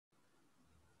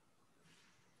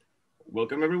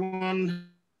Welcome everyone.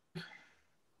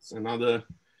 It's another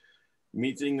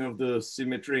meeting of the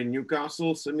Symmetry in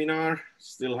Newcastle seminar,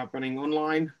 still happening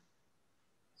online.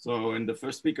 So, and the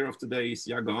first speaker of today is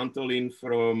Yago Antolin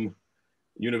from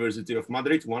University of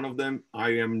Madrid. One of them, I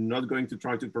am not going to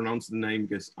try to pronounce the name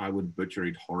because I would butcher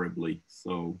it horribly.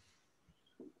 So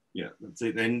yeah, that's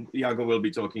it. And Yago will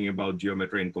be talking about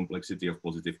geometry and complexity of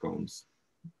positive cones.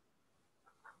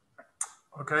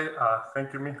 Okay,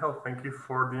 thank you, Michal. Thank you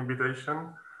for the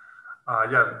invitation.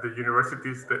 Yeah, the university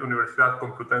is the Universidad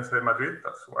Complutense de Madrid.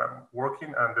 That's where I'm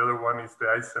working. And the other one is the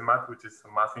ICEMAT, which is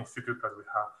a math institute that we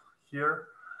have here.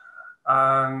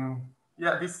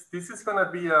 Yeah, this is going to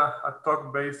be a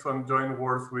talk based on joint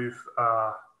works with,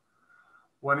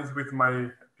 one is with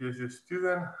my PhD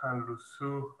student, Juan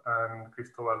Alonso and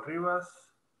Cristobal Rivas.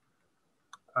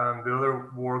 And the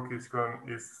other work is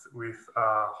with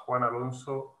Juan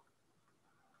Alonso,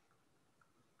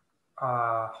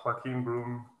 Joaquin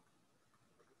Brum,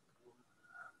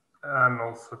 and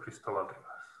also Cristobal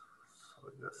Rivas.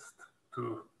 So just to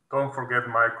don't forget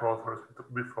my co-authors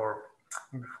before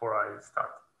I start.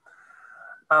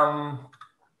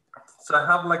 So I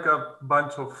have like a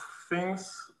bunch of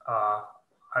things.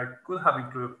 I could have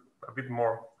included a bit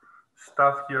more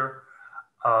stuff here,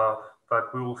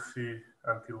 but we will see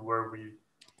until where we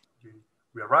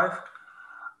arrive.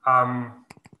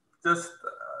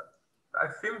 I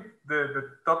think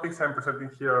the topics I'm presenting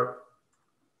here,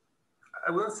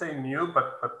 I wouldn't say new,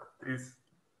 but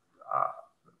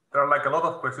there are like a lot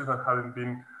of questions that haven't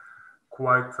been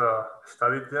quite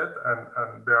studied yet,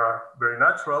 and they are very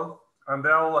natural, and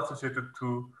they're all associated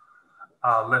to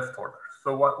left order.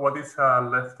 So what is a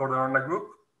left order on a group?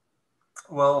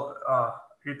 Well,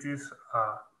 it is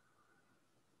a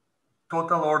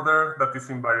total order that is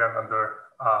invariant under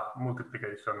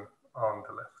multiplication on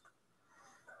the left.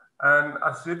 And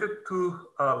associated to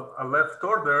a left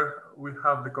order, we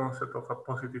have the concept of a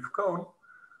positive cone,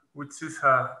 which is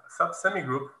a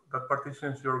subsemigroup that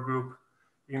partitions your group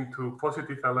into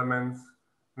positive elements,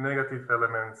 negative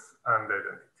elements, and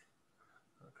identity.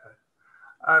 Okay.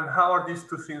 And how are these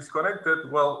two things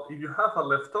connected? Well, if you have a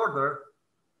left order,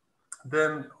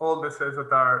 then all the sets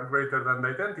that are greater than the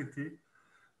identity,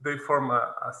 they form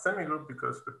a semigroup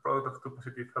because the product of two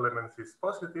positive elements is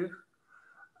positive.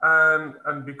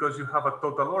 And because you have a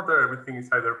total order, everything is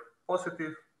either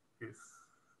positive, is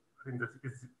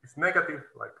negative,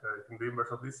 like in the inverse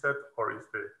of this set, or is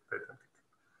the identity.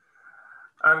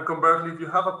 And conversely, if you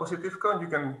have a positive cone, you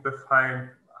can define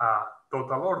a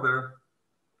total order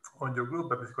on your group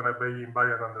that is going to be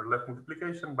invariant under left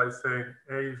multiplication by saying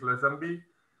A is less than B,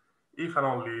 if and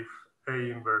only if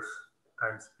A inverse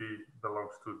times B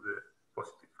belongs to the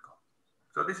positive cone.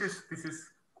 So this is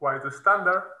quite a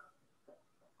standard.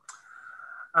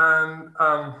 And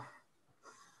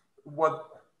what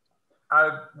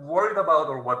I'm worried about,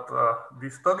 or what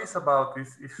this talk is about,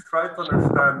 is try to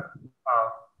understand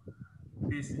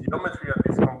this geometry and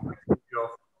this complexity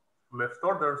of left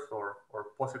orders or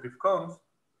positive cones.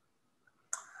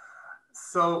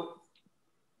 So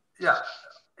yeah,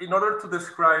 in order to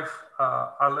describe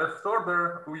a left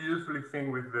order, we usually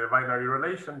think with the binary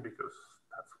relation because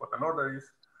that's what an order is.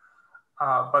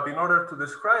 But in order to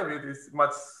describe it, it's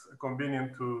much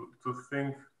convenient to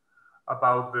think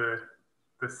about the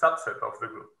subset of the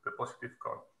group, the positive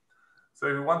cone. So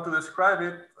if you want to describe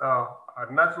it,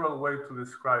 a natural way to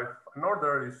describe an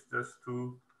order is just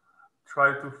to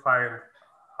try to find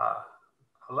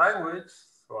a language,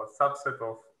 so a subset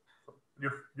of,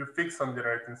 you fix some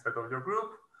generating set of your group,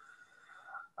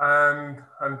 and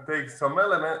take some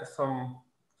element,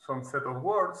 some set of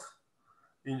words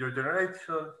in your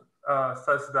generation,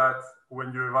 such that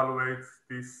when you evaluate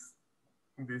this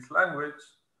language,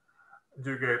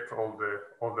 you get all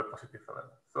the positive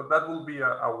elements. So that will be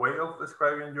a way of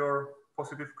describing your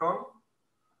positive cone.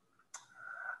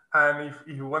 And if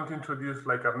you want to introduce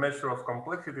like a measure of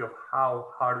complexity of how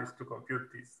hard it is to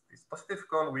compute this positive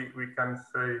cone, we can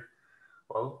say,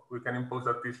 well, we can impose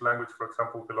that this language, for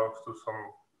example, belongs to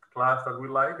some class that we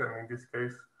like. And in this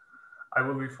case, I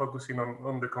will be focusing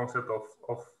on the concept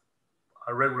of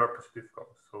a regular positive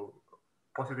cone. So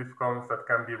positive cones that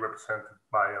can be represented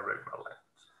by a regular language.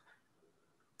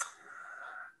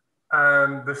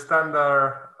 And the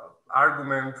standard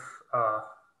argument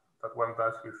that one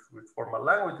does with formal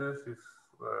languages is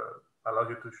allows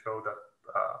you to show that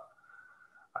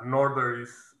an order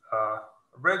is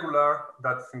regular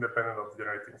that's independent of the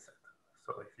generating set.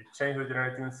 So if you change the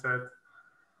generating set,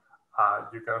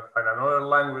 you can find another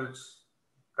language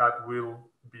that will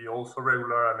be also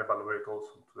regular and evaluate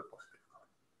also to the positive cone.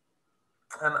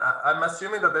 And I'm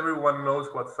assuming that everyone knows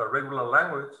what's a regular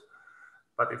language,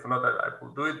 but if not, I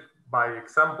will do it by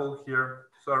example here.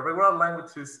 So a regular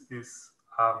language is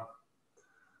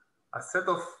a set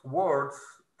of words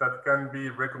that can be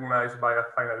recognized by a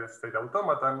finite state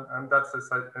automaton, and that's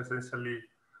essentially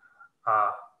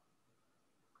a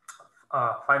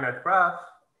finite graph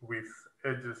with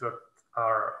edges that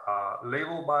are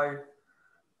labeled by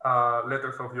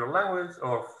letters of your language,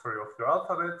 or sorry, of your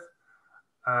alphabet,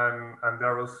 and the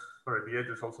arrows, sorry, the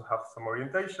edges also have some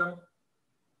orientation.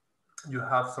 You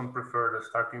have some preferred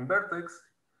starting vertex,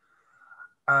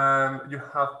 and you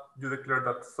declare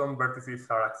that some vertices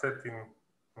are accepting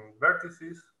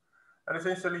vertices, and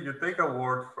essentially you take a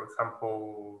word, for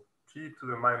example, t to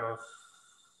the minus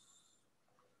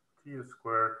t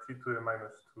squared, t to the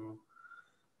minus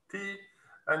 2t,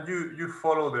 and you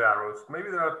follow the arrows.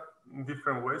 Maybe there are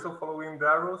different ways of following the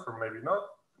arrows, or maybe not.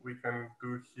 We can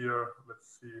do here, let's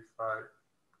see if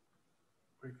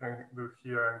we can do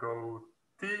here and go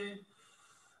t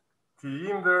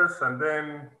inverse, and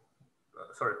then,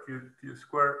 sorry, t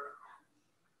squared,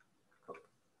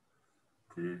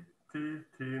 t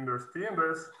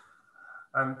inverse,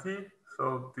 and t.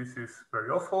 So this is very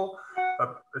awful,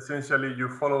 but essentially you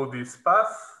follow this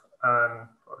path, and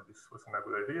this wasn't a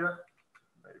good idea.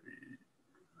 Maybe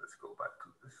let's go back to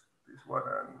this one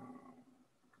and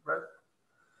red.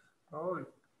 Oh,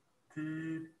 t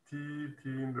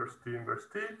inverse,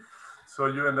 t. So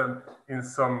you end up in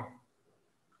some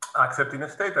accepting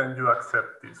state, and you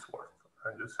accept this word,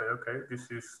 and you say, okay,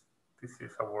 this is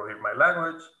a word in my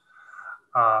language.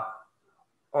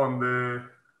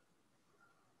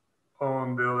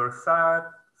 On the other side,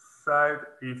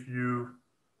 if you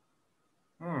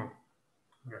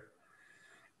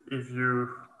if you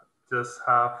just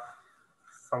have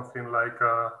something like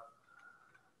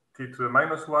t to the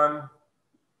minus 1,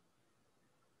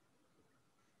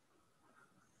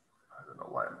 I don't know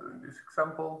why I'm doing this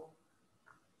example.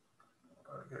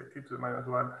 Okay, t to the minus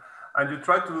 1, and you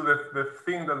try to do the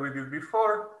thing that we did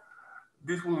before.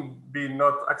 This will be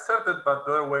not accepted, but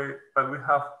the other way, but we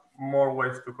have more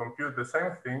ways to compute the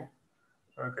same thing.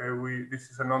 Okay, this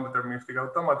is a non-deterministic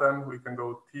automaton. We can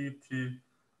go t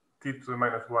to the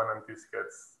minus 1, and this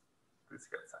gets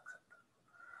accepted.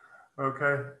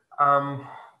 Okay.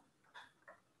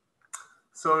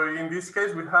 So in this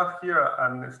case, we have here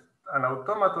an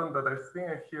automaton that I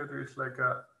think here there is like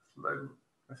a slight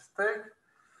mistake.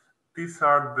 These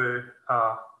are the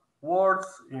words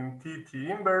in t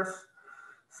inverse,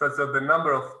 such that the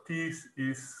number of t's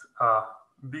is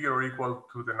bigger or equal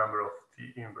to the number of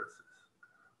t inverses.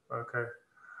 Okay.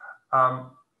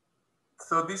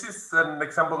 So this is an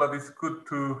example that is good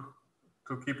to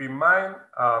keep in mind,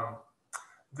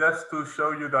 just to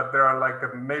show you that there are like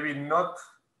maybe not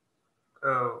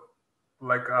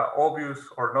obvious,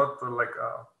 or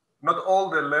not all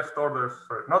the left orders,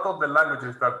 sorry, not all the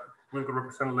languages that will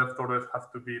represent left orders have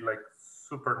to be like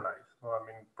super nice. I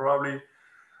mean, probably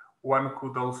one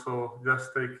could also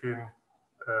just take in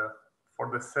for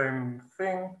the same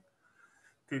thing,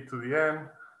 t to the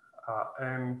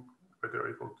n greater or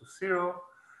equal to 0.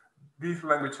 This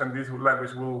language and this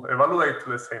language will evaluate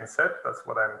to the same set. That's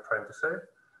what I'm trying to say.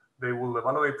 They will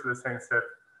evaluate to the same set,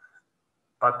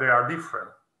 but they are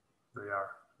different. They are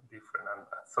different, and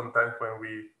sometimes when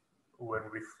we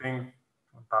think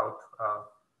about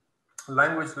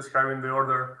language describing the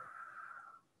order,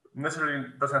 necessarily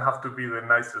doesn't have to be the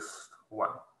nicest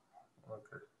one.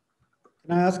 Okay.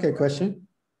 Can I ask a question?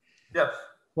 Yes.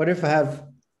 What if I have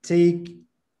t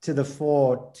to the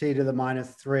 4, t to the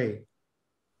minus 3?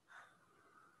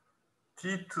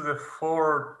 T to the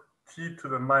 4, t to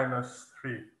the minus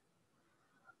 3.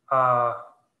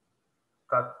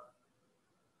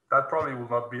 That probably will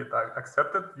not be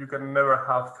accepted. You can never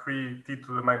have 3 t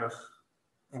to the minus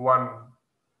 1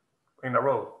 in a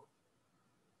row.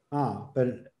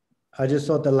 But I just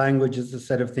thought the language is a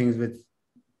set of things with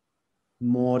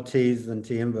more t's than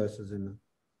t inverses in them.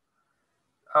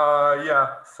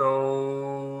 Yeah,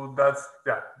 so that's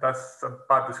a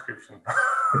bad description.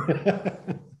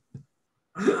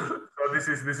 So this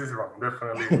is wrong,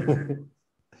 definitely.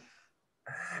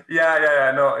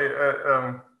 Yeah, no,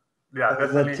 yeah,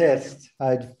 definitely. The test,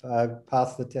 I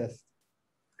passed the test.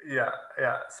 Yeah,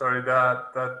 sorry,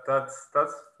 that's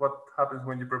what happens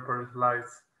when you prepare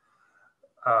slides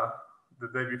the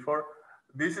day before.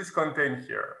 This is contained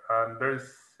here, and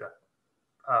there's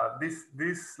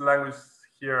this language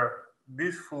here,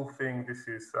 this full thing, this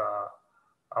is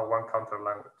a one counter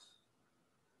language.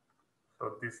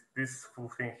 So this full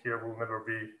thing here will never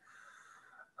be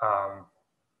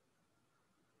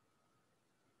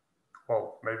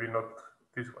well, maybe not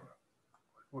this one.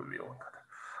 It will be a one counter.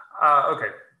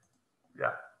 Okay,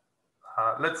 yeah.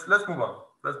 Let's move on.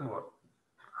 let's move on.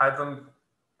 I don't,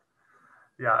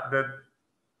 yeah,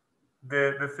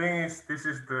 the thing is, this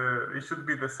is it should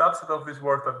be the subset of this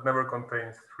word that never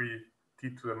contains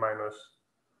 3t to the minus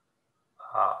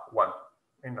 1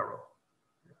 in a row.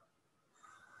 Yeah.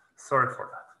 Sorry for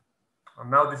that. And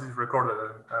now this is recorded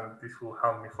and this will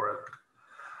haunt me forever.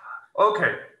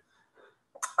 Okay.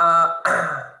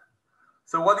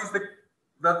 So what is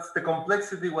that's the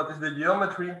complexity, what is the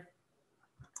geometry?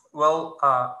 Well,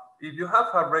 if you have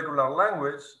a regular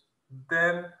language,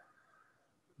 then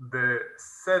the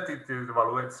set it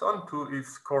evaluates onto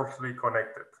is coarsely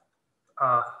connected.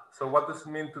 So what does it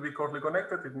mean to be coarsely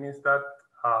connected? It means that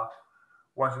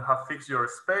once you have fixed your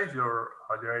space, your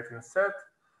generating set,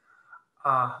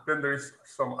 then there is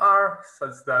some R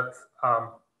such that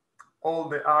all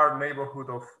the R neighborhood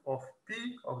of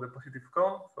P, of the positive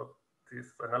cone, so this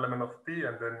is an element of P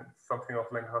and then something of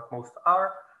length at most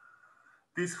R,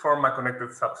 these form a connected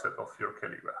subset of your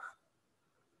Kelly graph.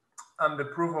 And the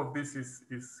proof of this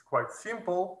is quite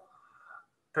simple.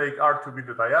 Take R to be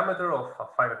the diameter of a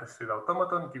finite state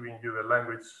automaton, giving you the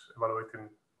language evaluating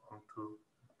onto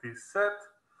this set.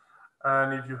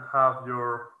 And if you have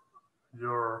your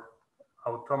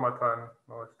automaton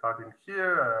starting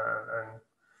here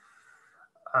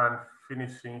and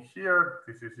finishing here,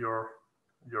 this is your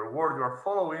word you are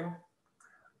following.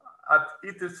 At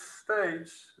each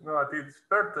stage, at each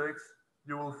vertex,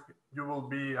 you will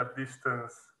be at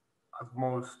distance at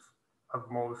most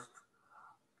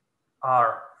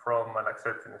R from an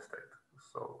accepting state.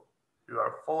 So you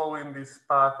are following this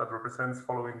path that represents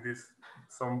following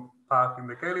some path in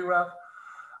the Cayley graph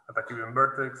at a given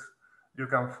vertex. You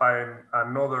can find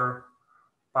another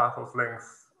path of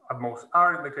length at most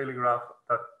R in the Cayley graph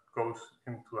that goes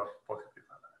into a positive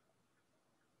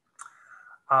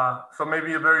element. So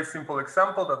maybe a very simple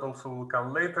example that also will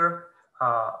come later,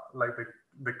 like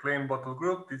the Klein bottle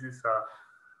group. This is a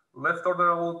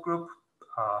left-orderable group.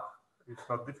 It's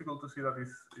not difficult to see that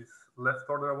it's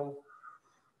left-orderable.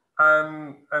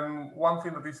 And one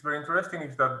thing that is very interesting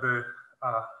is that the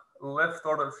left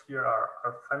orders here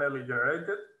are finally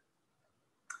generated.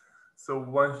 So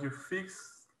once you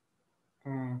fix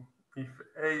if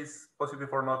A is positive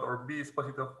or not, or B is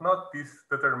positive or not, this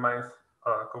determines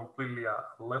completely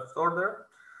a left order.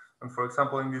 And for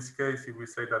example, in this case, if we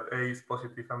say that A is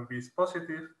positive and B is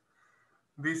positive,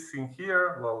 this in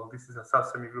here, well, this is a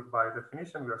subsemigroup by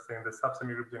definition. We are saying the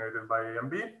subsemigroup generated by A and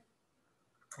B.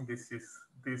 This is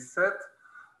this set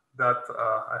that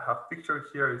I have pictured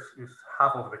here is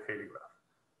half of the Cayley graph.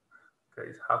 Okay,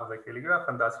 it's half of the Cayley graph,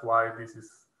 and that's why this is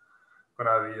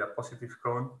gonna be a positive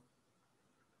cone,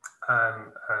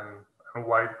 and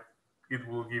why it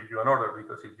will give you an order,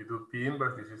 because if you do P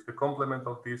inverse, this is the complement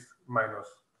of this minus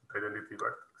the identity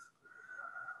vertex.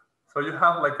 So you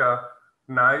have like a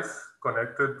nice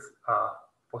connected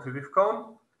positive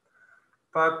cone,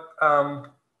 but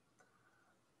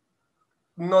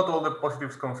not all the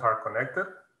positive cones are connected.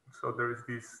 So there is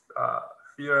this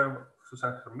theorem of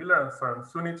Susan Miller and Soren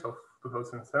Sunich of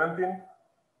 2017.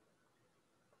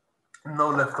 No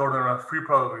left order on a free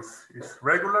product is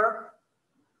regular.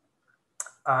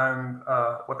 And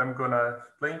what I'm gonna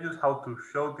explain you is how to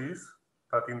show this,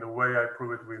 but in the way I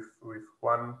prove it with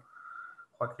Juan,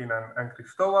 Joaquin, and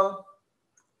Cristobal.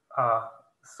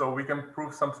 So we can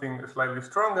prove something slightly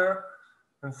stronger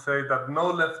and say that no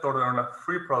left order on a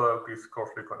free product is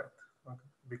coarsely connected. Okay?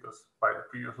 Because by the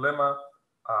previous lemma,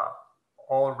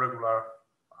 all regular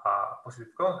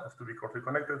positive cones has to be coarsely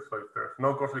connected. So if there's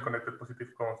no coarsely connected positive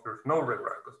cones, there's no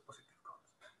regular positive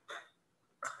cones.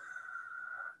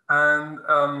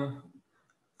 And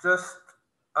just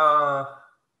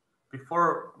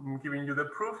before giving you the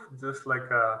proof, just like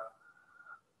a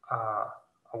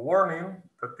warning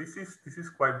that this is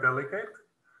quite delicate,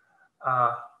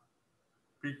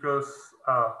 because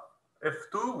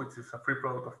F2, which is a free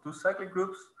product of two cyclic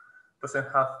groups, doesn't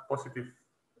have positive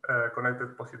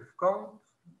connected positive cones,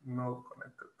 no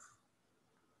connected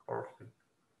coarsely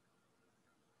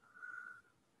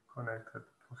connected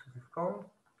positive cone.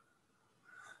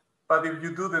 But if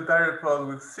you do the direct product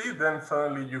with C, then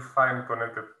suddenly you find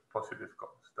connected positive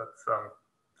cones. That's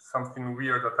something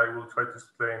weird that I will try to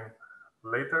explain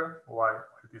later why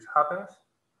this happens.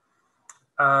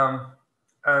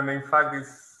 And in fact,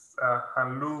 this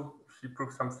Han Lu, she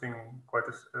proved something quite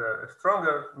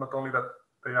stronger. Not only that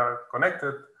they are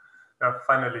connected, they are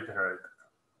finally generated.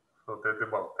 So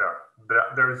well,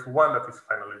 there is one that is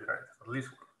finally generated, at least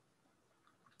one.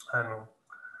 And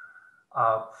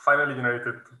finally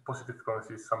generated positive cones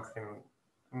is something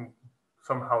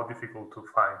somehow difficult to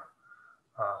find.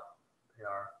 They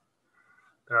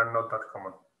are not that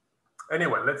common.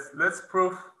 Anyway, let's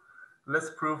prove let's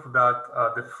prove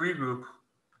that the free group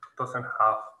doesn't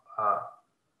have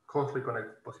closely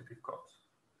connected positive cones.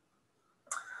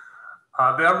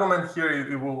 The argument here,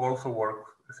 it will also work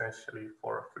essentially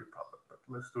for a free problem, but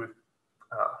let's do it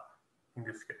in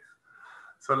this case.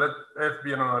 So let F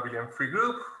be an non-abelian free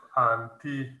group and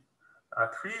T a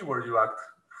tree where you act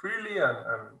freely and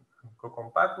go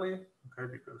compactly, okay,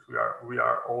 because we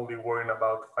are only worrying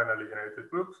about finally generated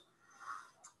groups.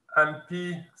 And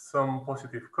P some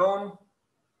positive cone.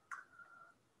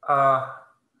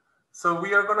 So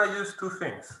we are going to use two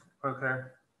things, okay?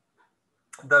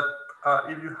 That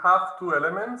if you have two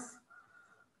elements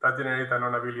that generate a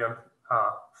non-abelian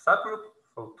subgroup,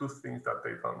 so two things that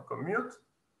they don't commute,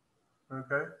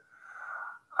 okay?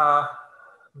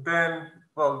 Then,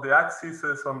 well, the axes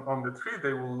on the tree,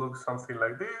 they will look something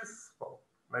like this. Well,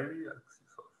 maybe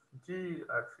axis of G,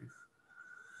 axis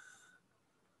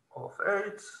of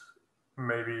H.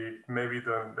 Maybe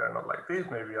they're not like this.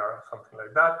 Maybe are something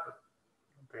like that. But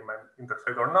they might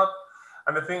intersect or not.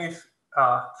 And the thing is,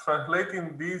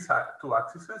 translating these two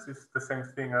axes is the same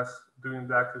thing as doing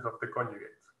the axis of the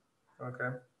conjugates.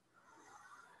 Okay.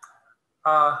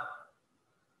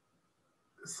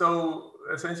 So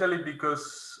essentially,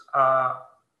 because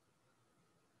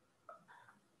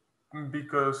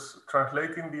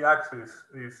translating the axis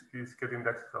is getting the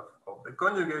axis of the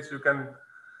conjugates,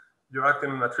 you're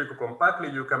acting on a tree compactly,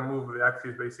 you can move the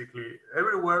axis basically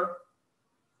everywhere,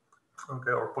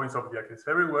 okay, or points of the axis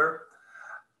everywhere.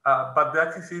 But the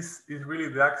axis is really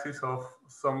the axis of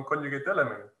some conjugate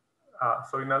element.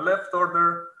 So in a left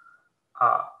order,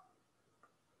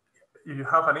 if you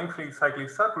have an infinite cyclic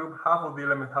subgroup, half of the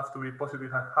elements have to be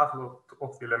positive and half of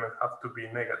the elements have to be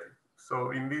negative.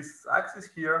 So in this axis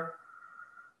here,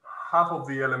 half of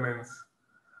the elements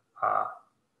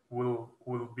will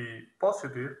be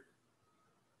positive.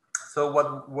 So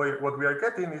what we are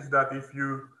getting is that if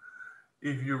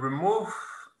you remove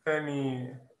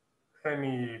any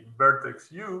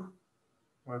vertex u,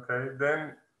 okay,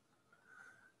 then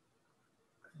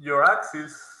your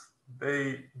axis,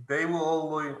 they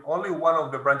will only one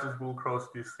of the branches will cross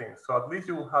these things. So at least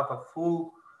you will have a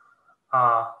full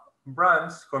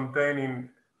branch containing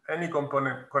any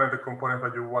connected component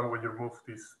that you want when you remove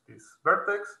this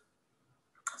vertex.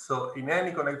 So in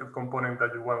any connected component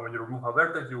that you want when you remove a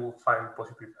vertex, you will find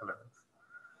positive elements.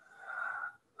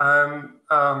 And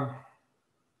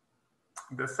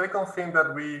the second thing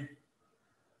that we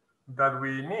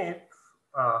need,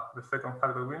 the second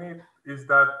fact that we need is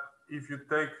that if you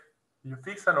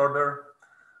fix an order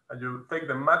and you take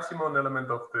the maximum element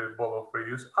of the ball of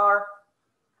radius r,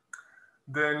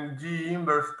 then G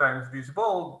inverse times this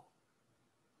ball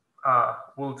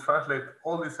will translate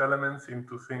all these elements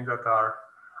into things that are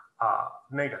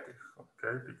negative,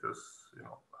 okay? Because, you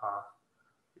know,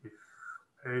 if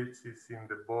H is in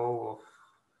the ball of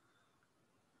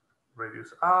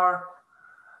radius r,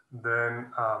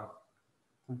 then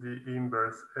the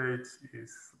inverse H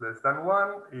is less than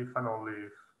 1 if and only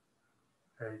if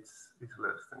H is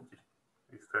less than G.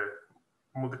 It's the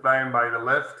multiplying by the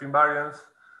left invariance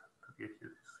to give you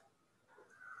this.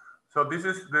 So this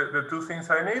is the two things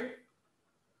I need,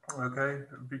 okay?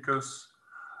 Because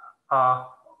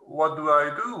what do I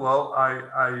do? Well,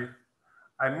 I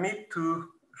need to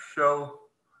show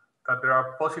that there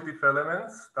are positive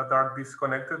elements that are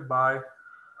disconnected by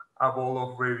a ball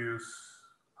of radius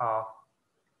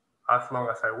as long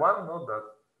as I want. No?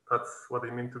 That's what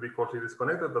I mean to be closely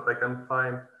disconnected, that I can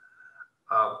find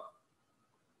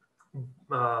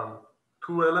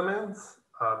two elements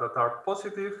that are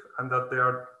positive and that they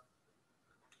are,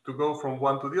 to go from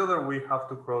one to the other, we have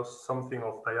to cross something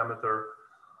of diameter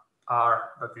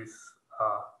r that is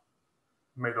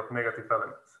made of negative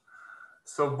elements.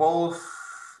 So balls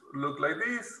look like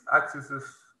this, axes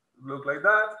look like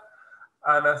that.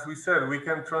 And as we said, we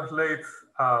can translate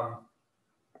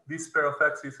this pair of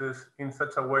axes in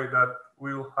such a way that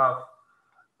we will have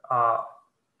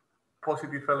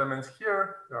positive elements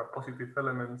here. There are positive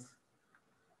elements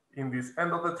in this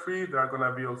end of the tree. There are going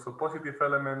to be also positive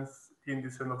elements in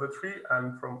this end of the tree.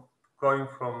 And from going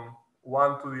from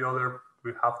one to the other,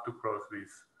 we have to cross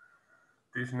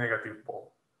this negative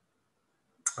ball.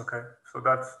 Okay, so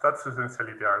that's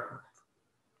essentially the argument.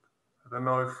 I don't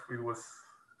know if it was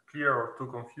clear or too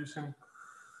confusing.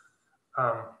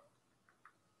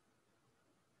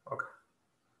 Okay.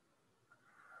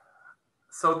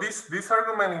 So this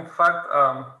argument, in fact,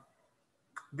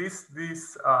 this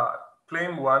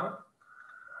claim one,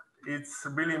 it's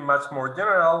really much more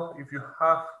general. If you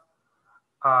have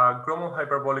a Gromov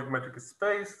hyperbolic metric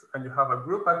space and you have a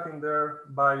group acting there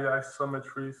by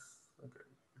isometries, okay,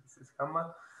 this is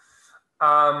gamma.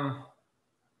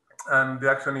 And the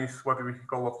action is what we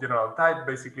call of general type.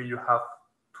 Basically, you have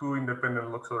two independent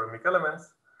logarithmic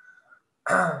elements.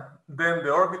 Then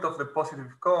the orbit of the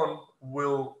positive cone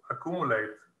will accumulate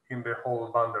in the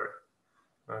whole boundary.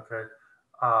 Okay.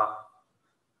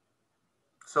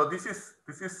 So this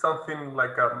is something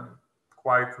like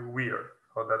quite weird.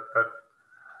 So that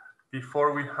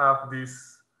before we have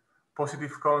these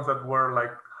positive cones that were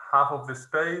like half of the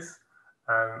space,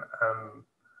 and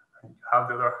you have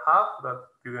the other half that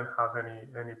didn't have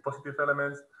any positive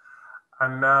elements.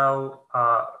 And now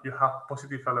you have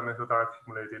positive elements that are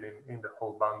accumulated in the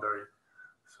whole boundary.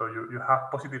 So you have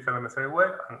positive elements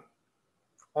everywhere, and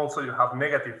also you have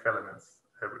negative elements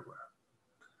everywhere.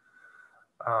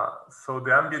 So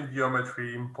the ambient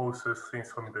geometry imposes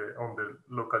things on the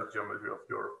local geometry of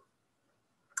your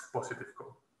positive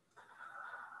cone.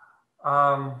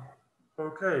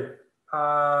 Okay.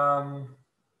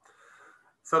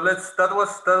 So that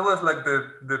was like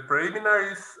the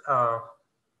preliminaries.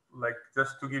 Like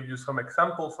just to give you some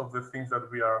examples of the things that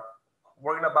we are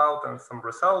worrying about and some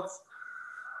results.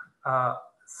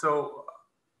 So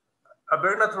a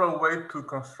very natural way to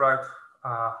construct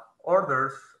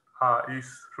orders is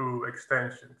through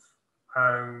extensions.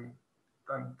 And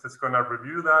I'm just gonna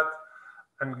review that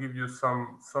and give you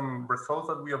some results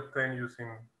that we obtain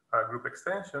using group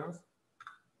extensions.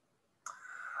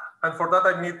 And for that,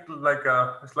 I need like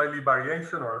a slightly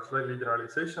variation or a slightly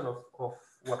generalization of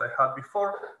what I had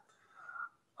before.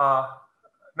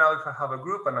 Now, if I have a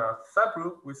group and a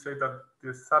subgroup, we say that the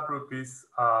subgroup is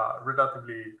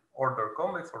relatively ordered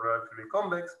convex or relatively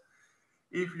convex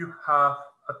if you have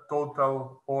a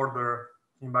total order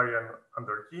invariant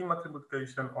under G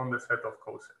multiplication on the set of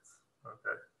cosets.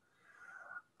 Okay.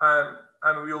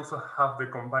 And we also have the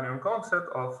companion concept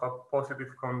of a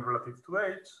positive cone relative to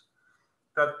H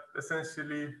that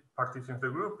essentially partitions the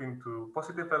group into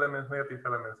positive elements, negative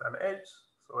elements, and H.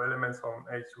 So elements on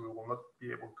H, we will not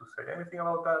be able to say anything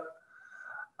about that.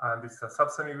 And this is a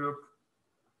subsemigroup.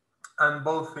 And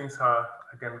both things are,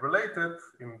 again, related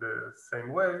in the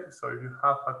same way. So if you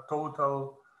have a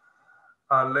total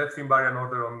left invariant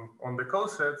order on the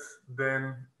cosets,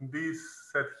 then this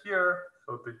set here,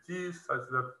 so the G such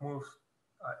that moves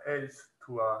H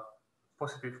to a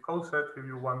positive coset, if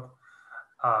you want,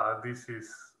 this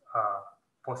is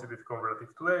positive cone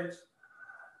relative to H.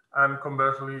 And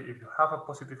conversely, if you have a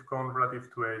positive cone relative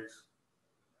to H,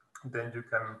 then you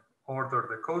can order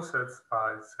the cosets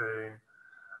by saying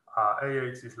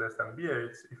AH is less than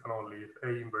BH if and only if A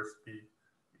inverse P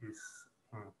is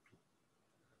in P.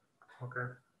 Okay.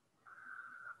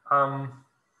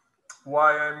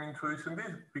 Why I'm introducing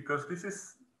this? Because this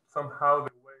is somehow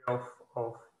the way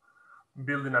of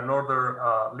building an order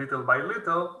little by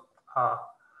little.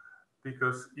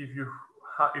 Because if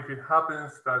it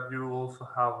happens that you also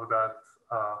have that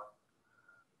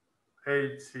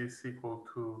H is equal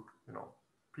to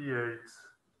PH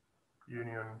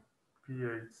union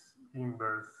PH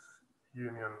inverse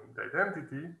union the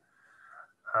identity,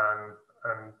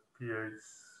 and PH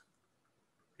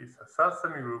is a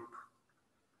subsemigroup,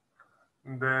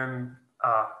 then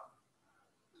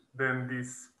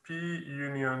this P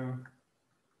union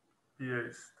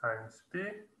PH times P,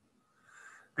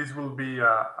 this will be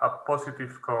a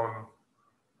positive cone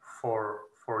for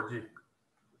G.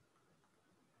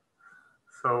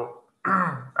 So,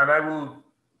 and I will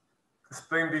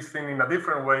explain this thing in a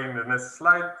different way in the next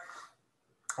slide.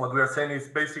 What we are saying is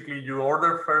basically you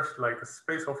order first like a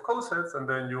space of cosets, and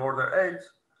then you order H,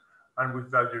 and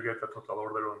with that you get a total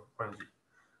order on G,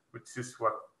 which is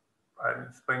what I'm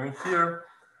explaining here.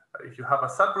 If you have a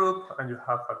subgroup and you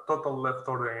have a total left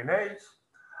order in H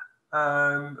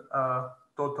and a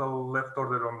total left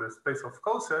order on the space of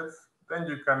cosets, then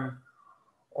you can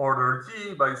order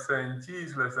G by saying G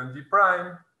is less than G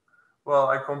prime. Well,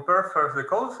 I compare first the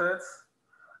cosets,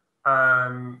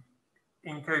 and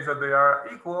in case that they are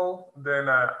equal, then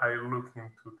I look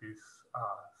into this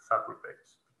subgroup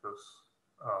H, because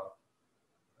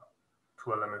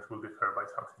two elements will differ by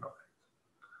something of H.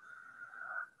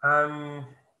 And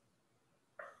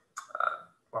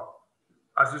well,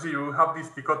 as you see, you have this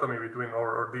dichotomy between,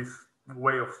 or this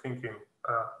way of thinking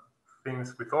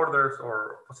things with orders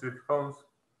or positive cones.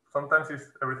 Sometimes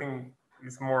everything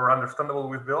is more understandable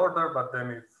with the order, but then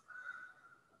it's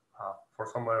for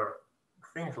some other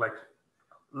things like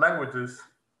languages,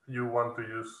 you want to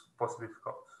use positive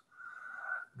cones.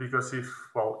 Because if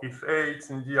H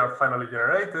and G are finally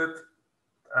generated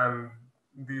and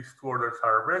these two orders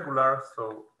are regular,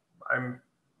 so I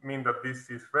mean that this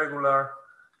is regular,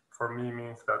 for me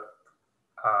means that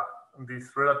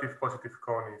this relative positive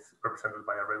cone is represented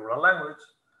by a regular language,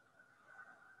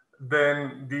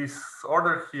 then this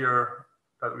order here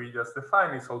that we just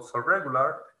defined is also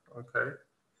regular, okay?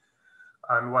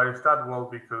 And why is that? Well,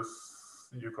 because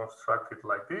you construct it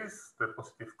like this, the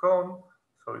positive cone.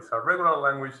 So it's a regular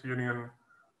language union,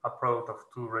 a product of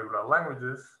two regular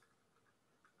languages.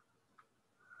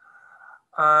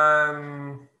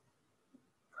 And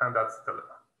that's the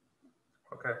lemma,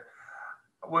 okay?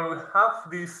 When we have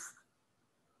these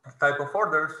type of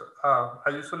orders, I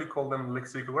usually call them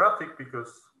lexicographic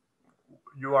because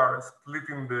you are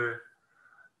splitting the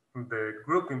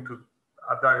group into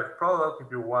a direct product,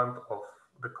 if you want, of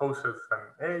the causes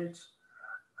and age,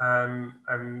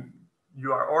 and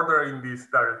you are ordering this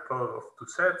direct product of two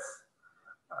sets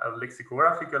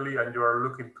lexicographically, and you are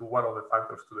looking to one of the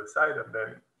factors to the side, and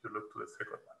then you look to the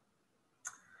second one.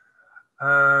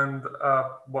 And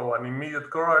well, an immediate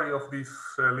corollary of this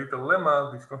little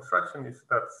lemma, this construction, is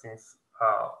that since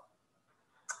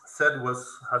set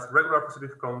has regular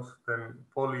positive cones, then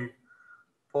poly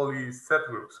set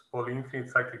groups, poly infinite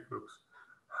cyclic groups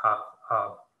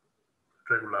have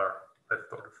regular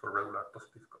left orders or regular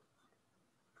positive cones.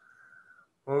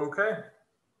 Okay.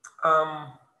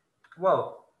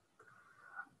 Well,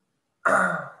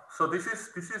 so this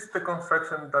is the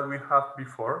construction that we have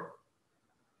before.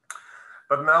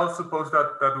 But now suppose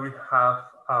that we have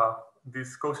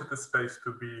this coset space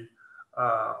to be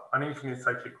an infinite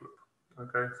cyclic group.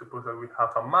 Okay, suppose that we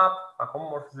have a map, a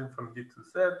homomorphism from G to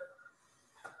Z,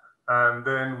 and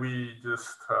then we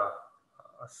just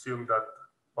assume that,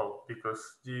 well,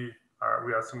 because we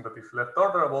assume that it's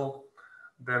left-orderable,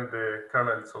 then the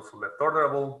kernel is also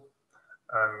left-orderable,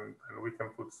 and we can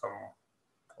put some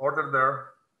order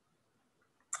there.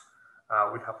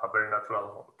 We have a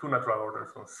two natural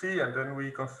orders on C, and then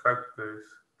we construct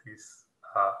this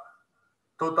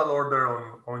total order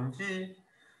on G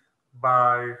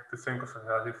by the same construction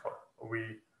as before.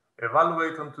 We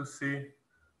evaluate onto C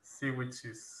which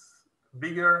is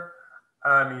bigger,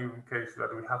 and in case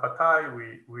that we have a tie,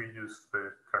 we use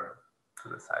the kernel to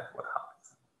decide what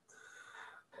happens.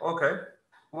 Okay,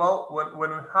 well, when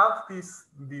we have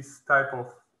this type of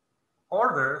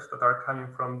orders that are coming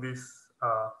from this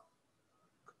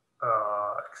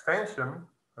extension,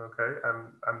 okay,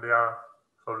 and they are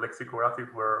so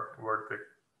lexicographic where the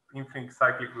infinite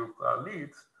cyclic group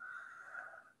leads,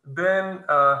 then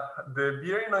the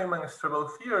Bierry-Neumann-Strebel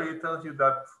theory tells you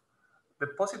that the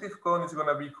positive cone is going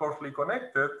to be coarsely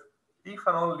connected if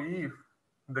and only if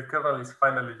the kernel is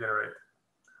finally generated.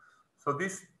 So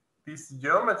this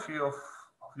geometry of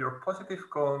your positive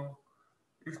cone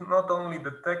is not only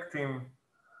detecting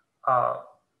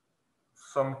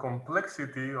some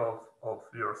complexity of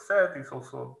your set, it's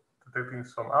also detecting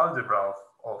some algebra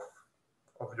of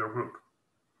your group.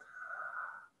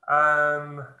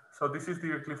 And so this is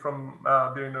directly from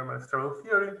Bierry-Neumann-Strebel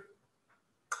theory.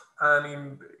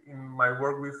 And in my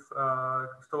work with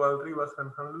Cristobal, Rivas,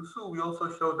 and Juan Alonso, we also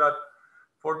show that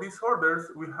for these orders,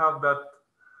 we have that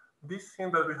this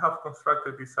thing that we have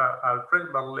constructed is a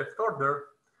regular left order,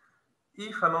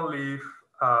 if and only if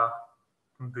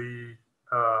the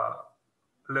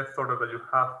left order that you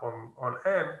have on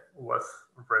N was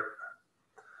regular.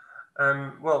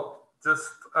 And well, just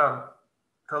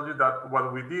tell you that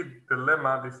what we did, the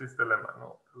lemma, this is the lemma.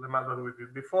 No, the lemma that we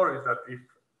did before is that if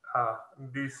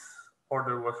this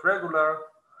order was regular,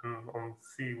 and on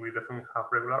C we definitely have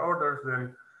regular orders,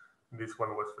 then this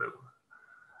one was regular.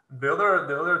 The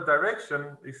other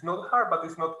direction is not hard, but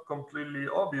it's not completely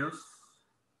obvious.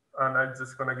 And I'm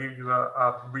just gonna give you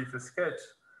a brief sketch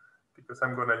because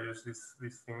I'm gonna use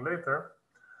this thing later.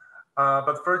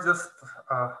 But first, just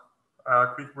a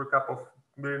quick recap of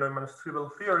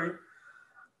Bierry-Neumann-Strebel theory.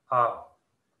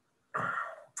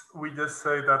 We just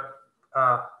say that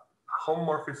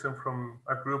homomorphism from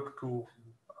a group to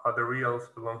the reals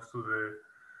belongs to the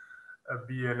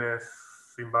BNS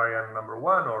invariant number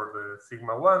 1 or the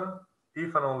sigma 1,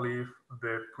 if and only if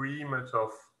the pre-image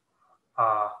of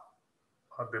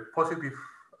the positive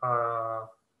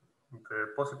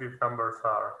numbers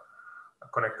are a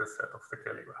connected set of the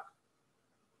Kelly graph.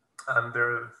 And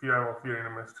the theorem of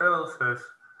Bierry-Neumann-Strebel says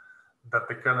that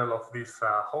the kernel of this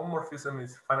homomorphism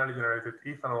is finally generated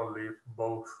if and only if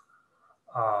both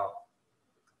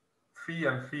phi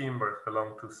and phi inverse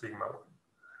belong to sigma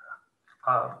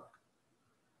 1.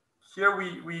 Here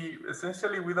we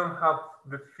essentially we don't have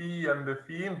the phi and the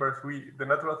phi inverse. The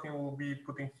natural thing will be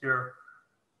putting here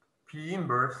p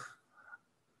inverse,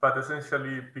 but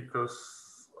essentially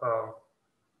because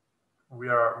we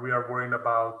are worrying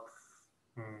about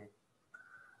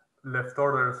left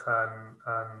orders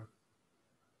and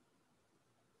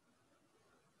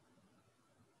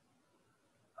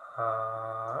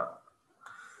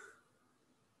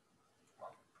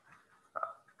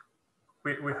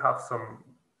we have some.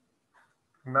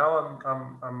 Now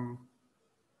I'm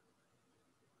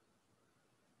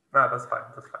nah, that's fine.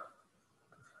 That's fine.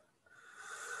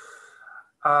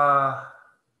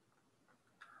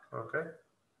 Okay.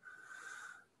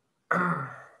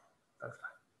 That's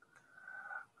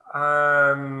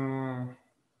fine.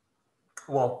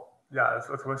 Well, yeah, as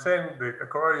we're saying, the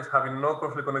corollary is having no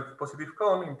coarsely connected positive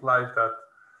cone implies that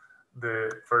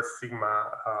the first sigma,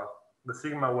 the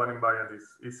sigma 1 invariant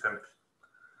is empty.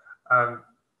 And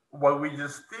what we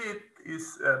just did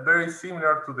is very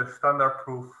similar to the standard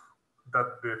proof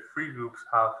that the free groups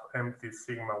have empty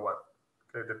sigma 1.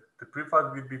 Okay, the proof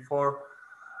I did before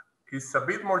is a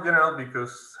bit more general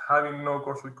because having no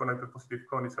coarsely connected positive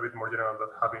cone is a bit more general than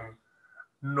having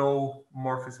no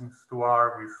morphisms to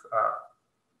R with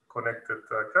connected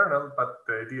kernel, but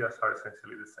the ideas are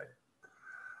essentially the same.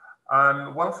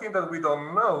 And one thing that we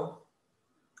don't know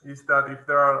is that if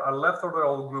there are a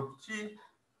left-orderable group G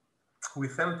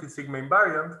with empty sigma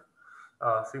invariant,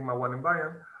 sigma 1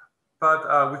 invariant,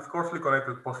 but with coarsely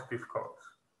connected positive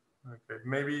cones. Okay,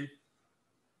 maybe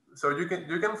so you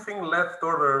can think left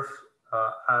orders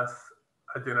as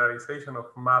a generalization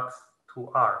of maps to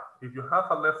R. If you have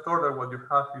a left order, what you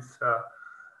have is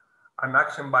an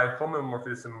action by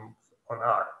homomorphism on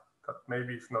R. That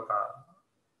maybe it's not a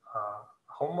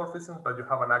homomorphism, but you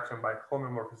have an action by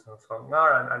homomorphisms on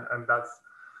R, and that's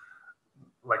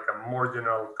like a more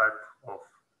general type of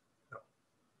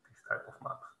this type of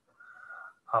maps.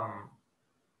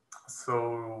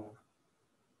 So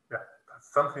yeah, that's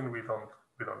something we don't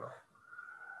know.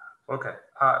 Okay,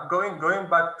 going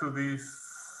back to this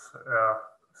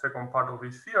second part of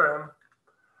this theorem.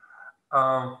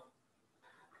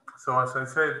 So as I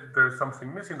said, there's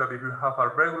something missing, that if you have a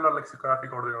regular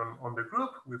lexicographic order on the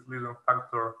group with little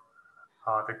factor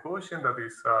the quotient that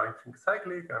is infinite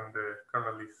cyclic and the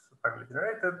kernel is finally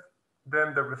generated,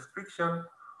 then the restriction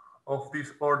of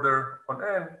this order on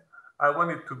n, I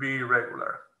want it to be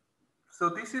regular. So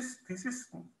this is, I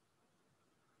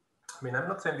mean, I'm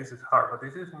not saying this is hard, but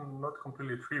this is not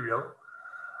completely trivial.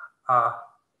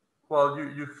 Well,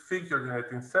 you fix your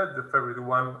generating set, the favorite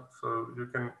one, so you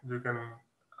can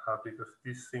because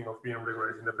this thing of being regular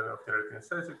is independent of generating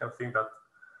sets, you can think that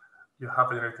you have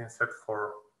a generating set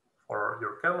for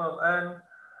your kernel n,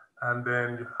 and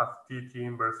then you have T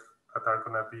inverse that are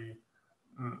going to be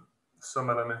some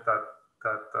elements that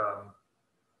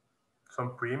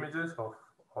some pre-images of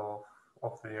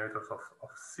the generators of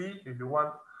C, if you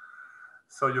want.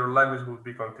 So your language will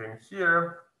be contained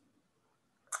here.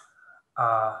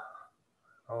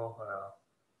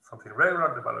 Something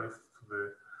regular, the value is to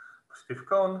the positive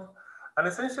cone. And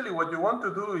essentially what you want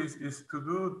to do is to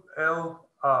do L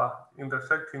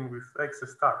intersecting with X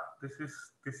star. This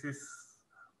is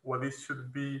what this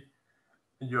should be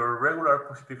your regular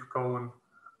positive cone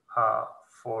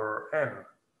for N,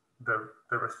 the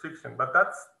restriction. But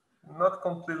that's not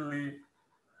completely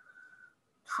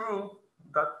true.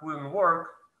 That wouldn't work.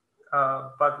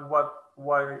 But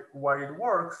why it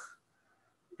works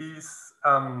is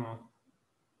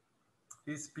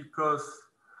because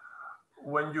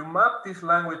when you map this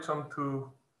language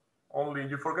onto only,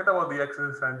 you forget about the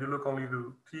x's and you look only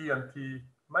to t and t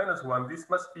minus 1, this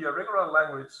must be a regular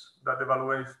language that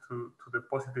evaluates to the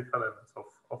positive elements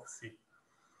of C.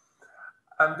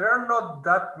 And there are not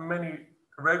that many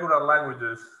regular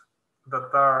languages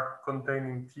that are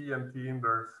containing t and t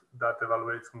inverse that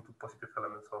evaluates into positive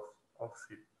elements of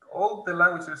C. All the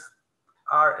languages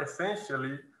are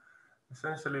essentially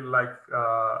like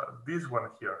this one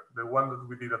here, the one that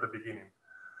we did at the beginning.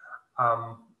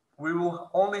 We will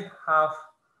only have,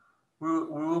 we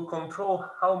will control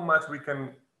how much we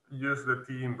can use the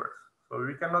T inverse. So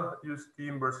we cannot use T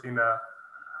inverse in an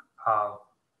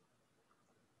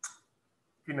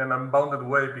unbounded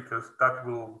way, because that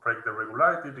will break the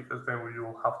regularity, because then we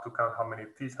will have to count how many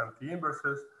T's and T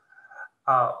inverses.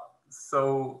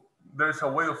 So there's a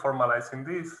way of formalizing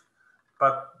this.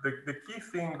 But the key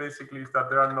thing basically is that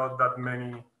there are not that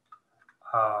many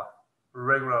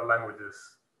regular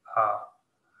languages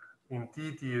in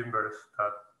T inverse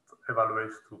that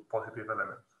evaluates to positive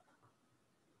elements.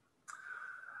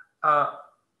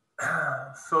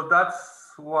 So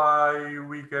that's why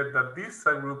we get that this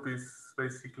subgroup is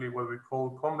basically what we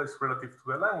call convex relative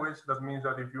to the language. That means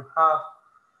that if you have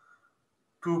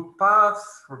two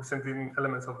paths representing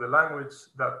elements of the language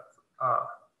that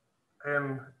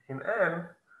end in n,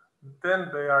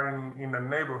 then they are in a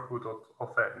neighborhood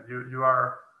of n. You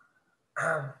are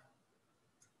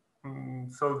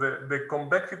so the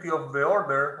convexity of the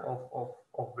order of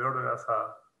the order as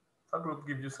a subgroup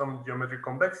gives you some geometric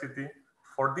convexity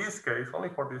for this case, only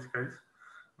for this case.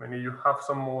 I And if you have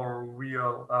some more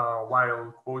real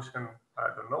wild quotient, I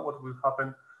don't know what will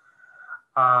happen.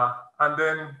 And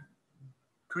then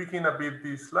tweaking a bit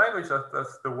this language,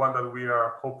 that's the one that we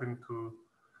are hoping to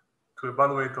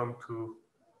evaluate onto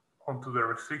the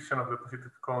restriction of the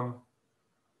positive cone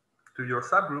to your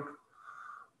subgroup.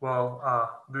 Well,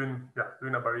 doing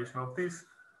a variation of this,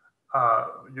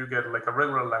 you get like a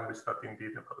regular language that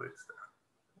indeed evaluates there.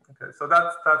 Okay, so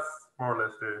that's more or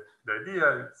less the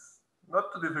idea. It's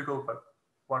not too difficult, but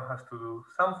one has to do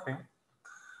something.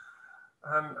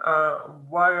 And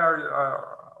why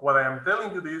what I am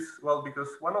telling you this? Well, because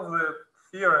one of the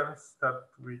theorems that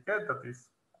we get that is,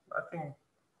 I think,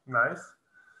 nice,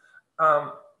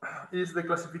 is the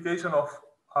classification of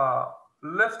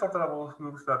left-orderable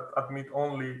groups that admit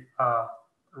only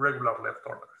regular left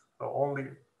orders. So only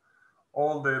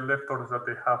all the left orders that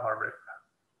they have are regular.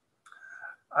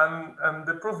 And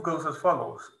the proof goes as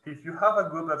follows. If you have a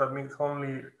group that admits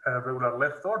only regular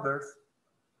left orders,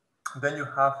 then you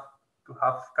have to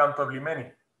have countably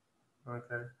many,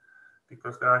 okay?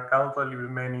 Because there are countably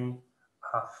many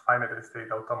finite state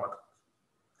automatons.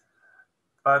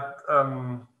 But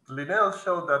Linnell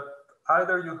showed that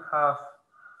either you have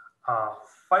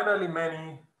finitely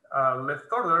many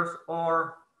left orders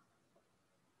or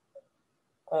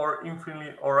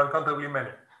infinitely or uncountably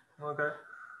many, okay?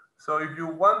 So if you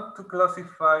want to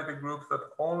classify the groups that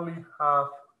only have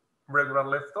regular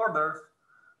left orders,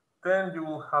 then you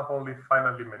will have only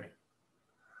finitely many.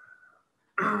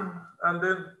 And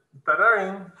then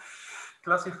Tararin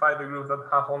classify the groups that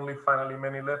have only finitely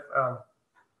many left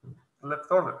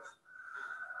orders.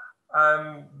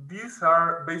 And these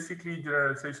are basically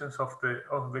generalizations of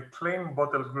the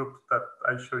Klein-Bottle group that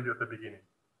I showed you at the beginning.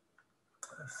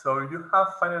 So if you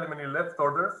have finitely many left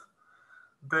orders,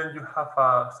 then you have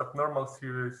a subnormal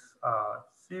series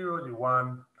 0,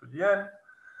 G1 to Gn,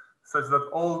 such that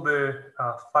all the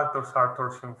factors are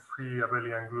torsion-free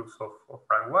abelian groups of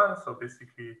rank 1. So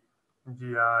basically,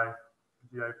 Gi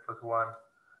plus 1,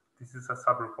 this is a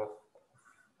subgroup of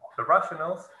the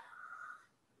rationals.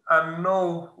 And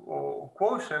no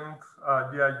quotient,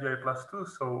 Gi plus 2,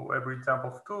 so every jump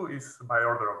of 2 is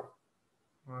biorderable.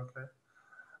 Okay.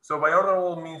 So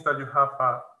biorderable means that you have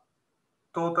a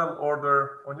total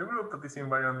order on your group that is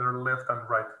invariant under left and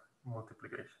right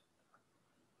multiplication.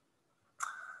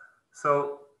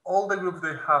 So all the groups,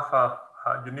 they have a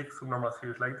unique subnormal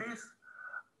series like this.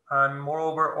 And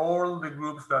moreover, all the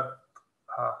groups that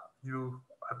you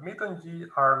admit on G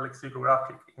are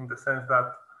lexicographic in the sense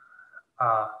that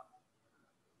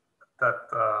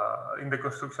in the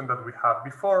construction that we have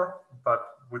before, but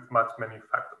with much many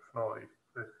factors. No, if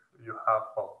you have,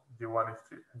 well,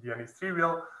 Gn is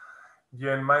trivial,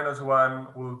 Gn minus 1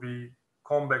 will be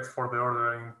convex for the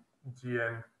ordering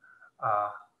Gn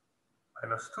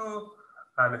minus 2,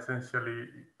 and essentially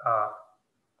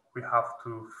we have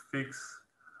to fix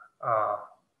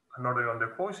an ordering on the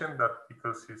quotient that,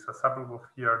 because it's a subgroup of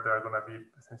here, there are going to be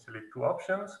essentially 2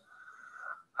 options,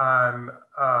 and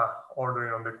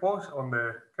ordering on the quotient on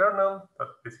the kernel that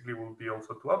basically will be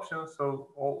also 2 options. So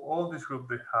all these groups,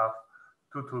 they have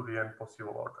 2 to the n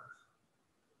possible orders.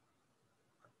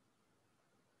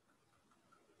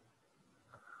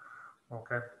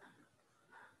 Okay.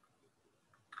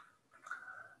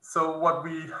 So what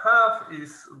we have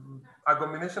is a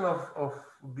combination of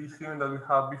this theorem that we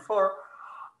had before.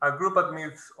 A group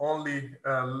admits only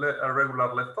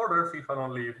regular left orders if and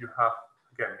only if you have,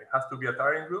 again, it has to be a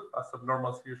Tararin group, a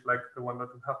subnormal series like the one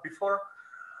that we have before,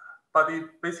 but it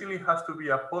basically has to be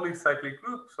a polycyclic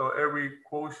group. So every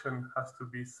quotient has to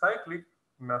be cyclic,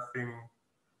 no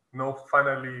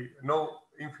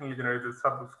infinitely generated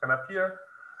subgroups can appear.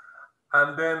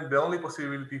 And then the only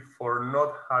possibility for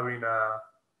not having a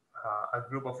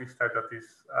group of this type that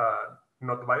is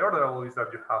not biorderable is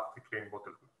that you have the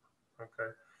Klein-Bottle group.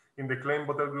 Okay. In the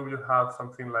Klein-Bottle group, you have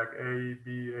something like A,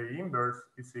 B, A inverse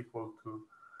is equal to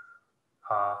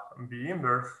B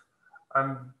inverse,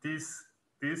 and this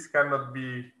cannot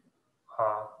be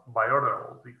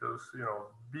biorderable because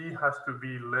B has to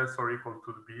be less or equal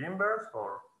to the B inverse,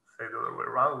 or say the other way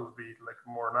around would be like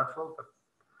more natural. But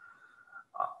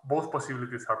both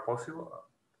possibilities are possible.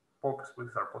 Both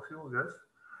possibilities are possible, yes.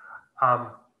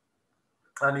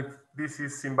 And if this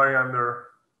is invariant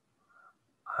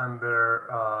under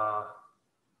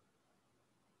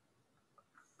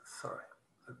sorry,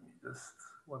 let me just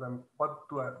what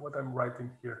I'm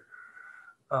writing here.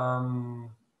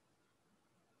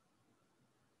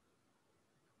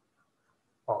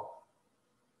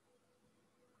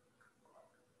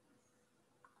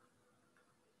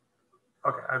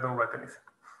 Okay, I don't write anything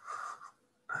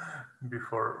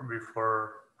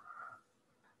before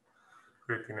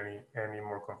creating any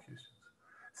more confusions.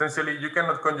 Essentially, you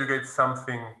cannot conjugate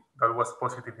something that was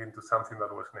positive into something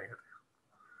that was negative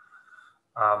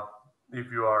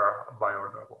if you are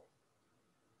biorderable.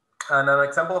 And an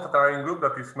example of a Target group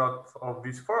that is not of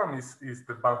this form is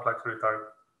the bound-like solitary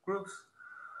groups.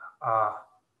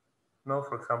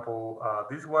 For example,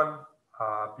 this one,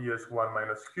 BS1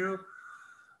 minus Q,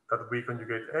 that we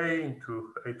conjugate A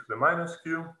into A to the minus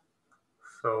Q.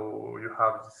 So you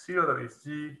have G0, that is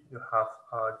G, you have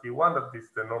G1, that is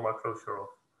the normal closure of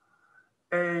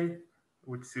A,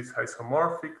 which is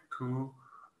isomorphic to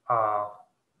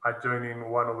adjoining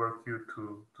 1 over Q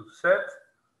to Z.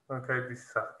 Okay, this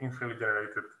is an infinitely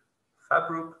generated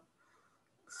subgroup.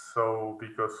 So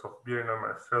because of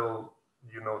Bier-Neumann Stradl,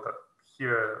 you know that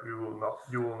here you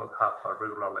will not have a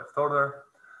regular left order,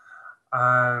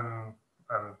 and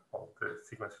well, the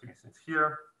sequence finishes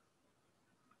here.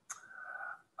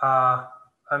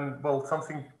 And well,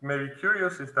 something maybe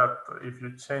curious is that if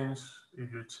you change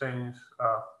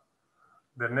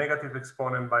the negative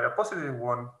exponent by a positive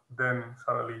one, then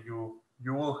suddenly you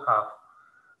will have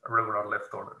regular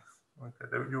left orders. Okay,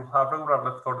 you have regular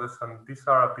left orders, and these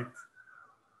are a bit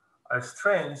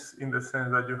strange in the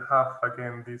sense that you have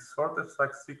again this sort of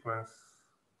like sequence.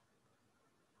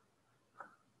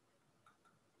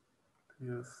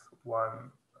 Is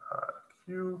 1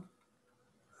 Q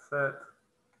set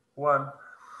 1,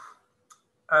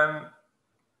 and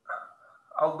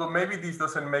although maybe this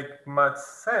doesn't make much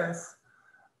sense,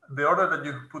 the order that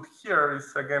you put here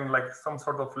is again like some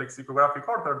sort of lexicographic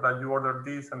order, that you order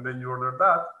this and then you order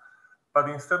that, but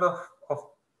instead of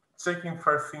checking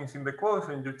first things in the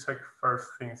quotient, you check first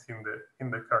things in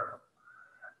the kernel,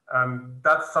 and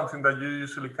that's something that you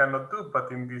usually cannot do,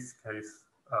 but in this case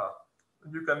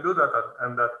you can do that,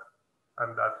 and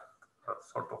that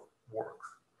sort of works.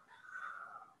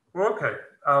 Okay.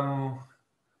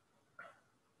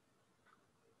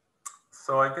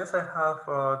 So I guess I have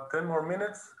 10 more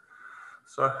minutes.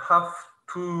 So I have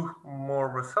 2 more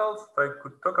results that I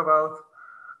could talk about.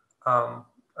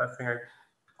 I think I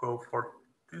go for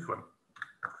this one.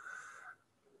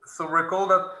 So recall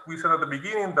that we said at the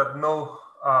beginning that no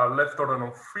left order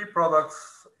on free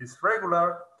products is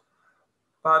regular,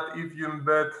 but if you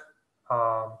embed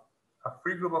a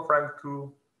free group of rank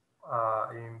 2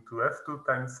 into F2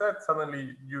 times Z,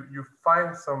 suddenly you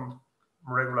find some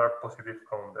regular positive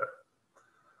cone there.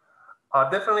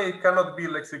 Definitely it cannot be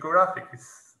lexicographic.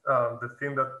 It's the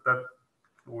thing that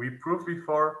we proved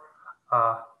before.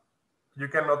 You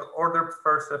cannot order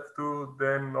first F2,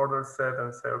 then order Z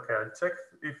and say, okay, I check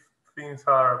if things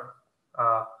are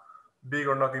big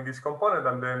or not in this component,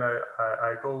 and then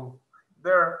I go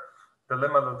there. The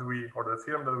lemma that or the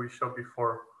theorem that we showed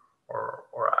before,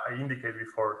 or I indicate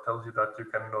before, tells you that you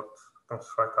cannot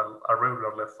construct a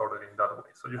regular left order in that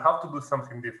way. So you have to do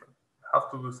something different. You have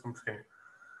to do something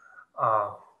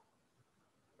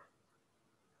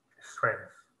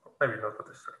strange, maybe not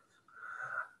that strange.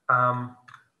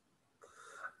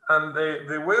 And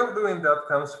the way of doing that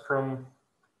comes from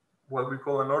what we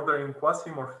call an ordering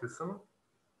quasimorphism.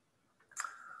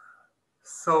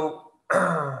 So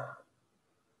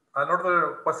an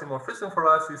order quasimorphism for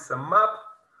us is a map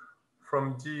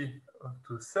from G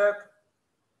to Z,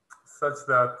 such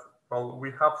that, well,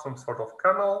 we have some sort of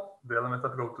kernel. The elements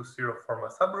that go to 0 form a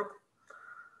subgroup.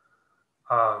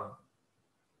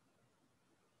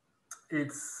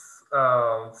 It's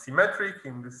symmetric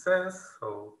in this sense,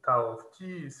 so tau of G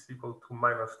is equal to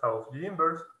minus tau of G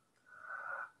inverse.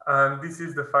 And this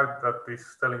is the fact that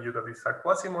is telling you that it's a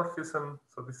quasimorphism.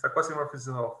 So this is a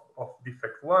quasimorphism of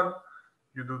defect 1.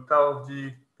 You do tau of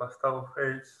G plus tau of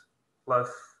H plus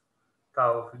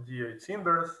tau of GH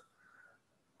inverse.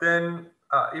 Then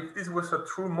if this was a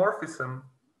true morphism,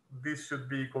 this should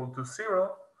be equal to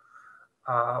 0.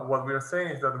 What we are saying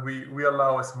is that we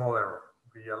allow a small error.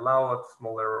 We allow a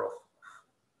small error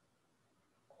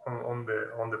on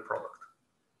the product.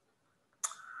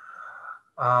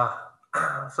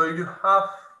 So if you have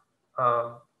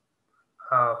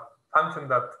a function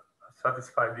that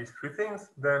satisfies these 3 things,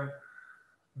 then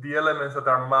the elements that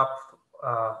are mapped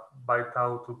by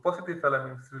tau to positive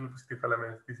elements,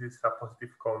 this is a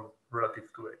positive cone relative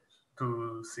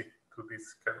to C, to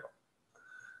this kernel.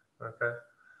 Okay,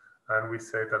 and we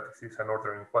say that this is an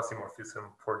ordering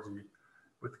quasimorphism for G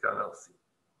with kernel C.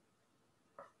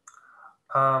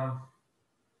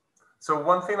 So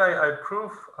one thing I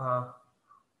prove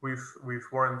with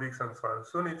Warren Dix and Soren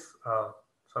Sunitz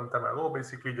some time ago,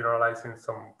 basically generalizing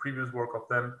some previous work of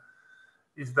them,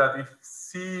 is that if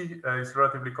C is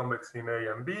relatively convex in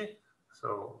A and B,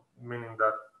 so meaning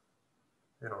that,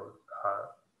 you know,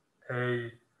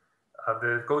 A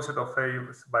the coset of A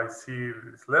by C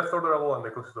is left orderable, and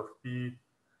the coset of B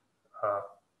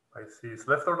by C is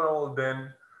left orderable,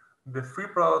 then the free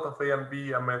product of A and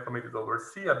B amalgamated over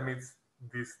C admits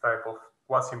this type of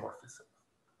quasimorphism.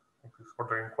 It is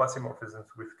ordering quasimorphisms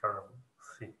with kernel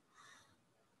C.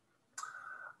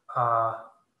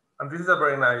 And this is a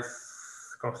very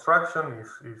nice construction.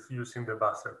 It's using the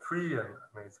Basser tree, and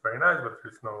I mean, it's very nice, but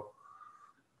there's no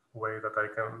way that I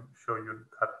can show you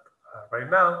that right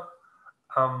now.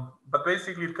 But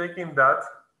basically taking that,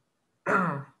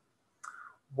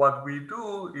 what we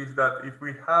do is that if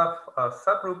we have a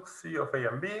subgroup C of A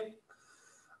and B,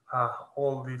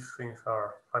 all these things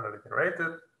are finally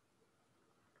generated.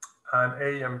 And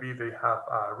A and B, they have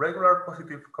regular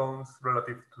positive cones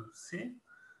relative to C.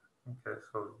 Okay,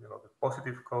 so you know the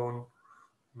positive cone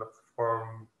that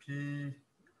form P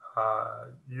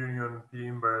union P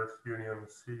inverse union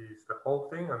C is the whole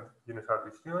thing, and units are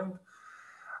disjoint.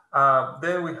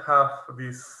 Then we have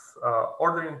these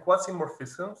ordering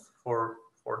quasimorphisms for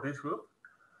this group.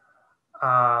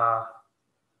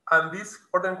 And these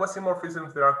ordering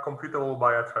quasimorphisms, they are computable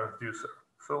by a transducer.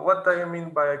 So what do I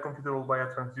mean by a computable by a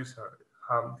transducer?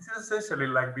 This is essentially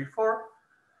like before.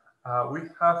 We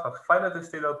have a finite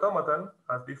state automaton.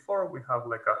 As before, we have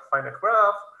like a finite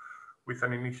graph with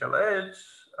an initial edge,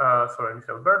 so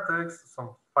initial vertex,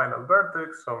 some final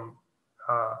vertex, some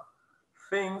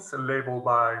things labeled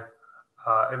by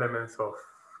elements of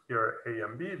here A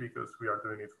and B, because we are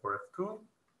doing it for F2.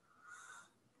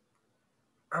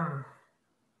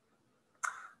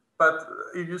 But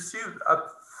if you see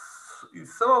at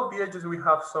some of the edges, we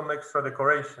have some extra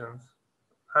decorations.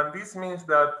 And this means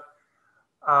that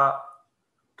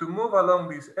to move along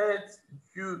this edge,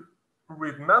 you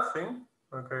read nothing.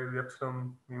 Okay, the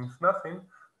epsilon means nothing,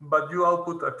 but you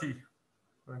output a T.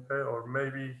 Okay, or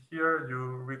maybe here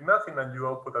you read nothing and you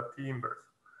output a T inverse.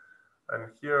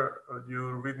 And here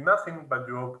you read nothing, but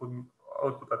you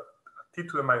output a T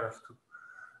to the minus 2.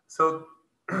 So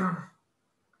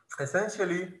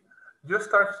essentially, you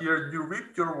start here, you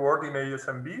read your word in A's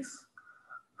and B's,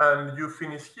 and you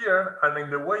finish here, and in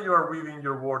the way you are reading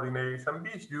your word in A's and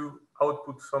B's, you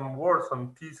output some words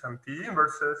on T's and T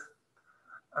inverses,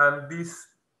 and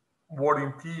this word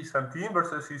in T's and T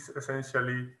inverses is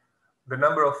essentially the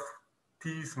number of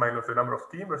T's minus the number of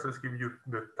T inverses give you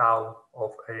the tau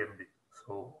of A and B.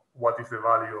 So what is the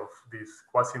value of this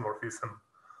quasimorphism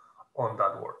on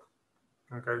that word?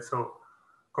 Okay, so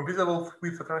computable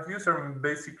with a transducer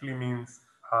basically means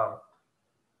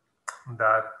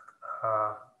that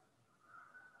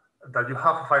you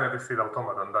have a finite state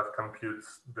automaton that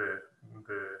computes the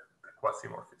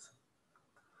quasimorphism.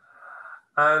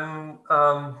 And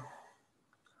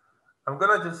I'm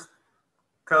gonna just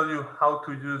tell you how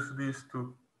to use this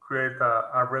to create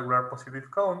a regular positive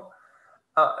cone.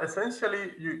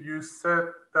 Essentially, you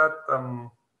said that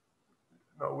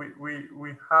no,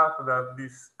 we have that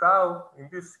this tau, in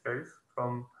this case,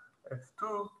 from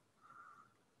F2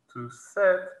 to Z,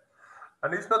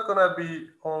 and it's not gonna be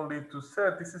only to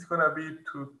Z, this is gonna be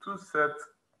to 2Z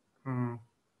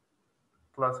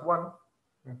plus 1,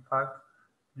 in fact,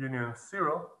 union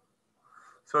 0.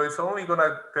 So it's only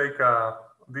gonna take,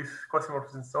 this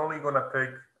quasimorphism is only gonna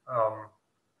take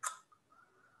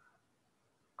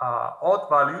odd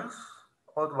values,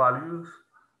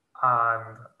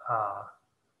 and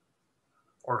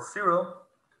or 0.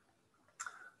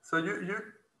 So you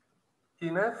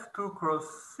in F2 cross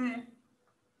C,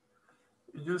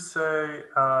 you say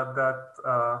that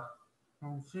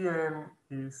Gn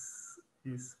is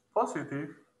positive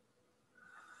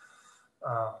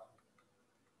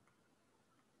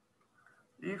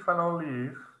if and only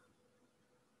if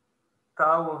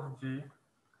tau of G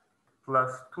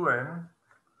plus 2n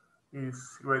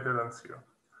is greater than 0.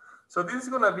 So this is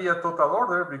going to be a total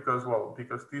order because, well,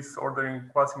 because this ordering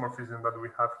quasimorphism that we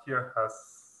have here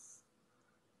has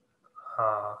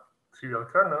trivial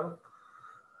kernel.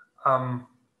 And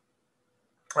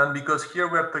because here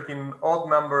we are taking odd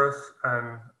numbers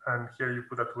and here you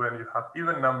put a 2n, you have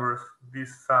even numbers,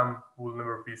 this sum will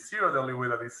never be 0. The only way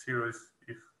that is 0 is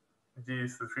if G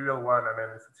is the trivial one and n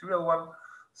is the trivial one.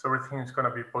 So everything is going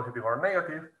to be positive or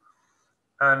negative.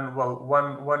 And well,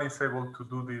 one is able to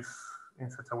do this in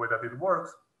such a way that it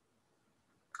works.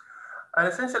 And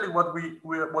essentially what we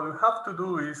have to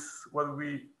do is when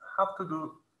we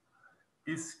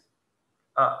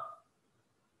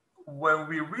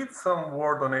read some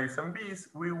word on A's and B's,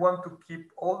 we want to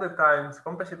keep all the times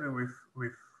compensated with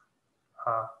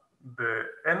the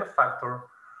n factor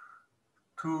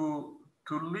to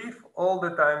leave all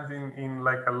the times in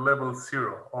like a level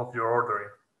 0 of your ordering,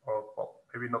 or well,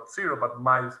 maybe not 0, but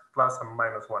minus, plus and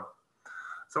minus 1.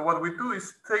 So what we do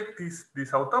is take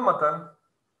this automaton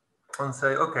and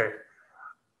say, okay,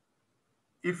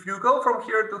 if you go from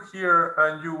here to here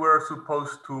and you were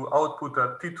supposed to output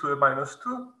a t to the minus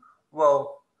 2,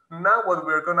 well, now what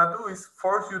we're gonna do is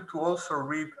force you to also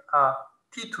read a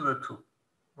t to the 2.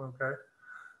 Okay,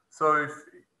 so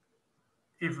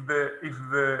if the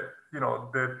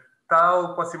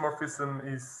tau quasimorphism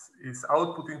is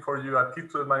outputting for you a t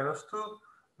to the minus 2,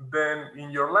 then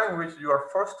in your language you are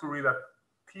forced to read a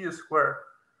t squared.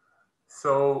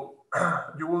 So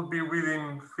you will be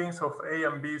reading things of a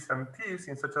and b's and t's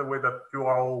in such a way that you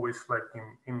are always like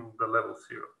in the level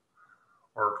 0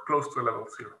 or close to level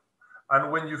 0.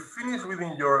 And when you finish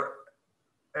reading your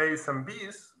a's and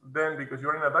b's, then because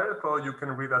you're in a direct product, you can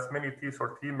read as many t's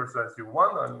or t inverses as you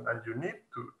want and you need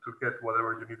to get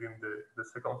whatever you need in the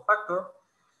second factor.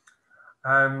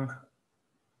 And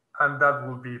that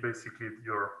will be basically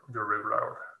your regular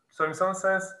order. So in some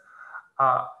sense,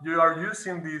 you are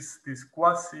using this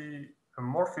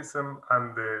quasi-morphism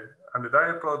and the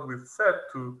direct product with set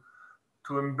to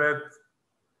embed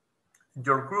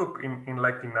your group in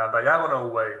a diagonal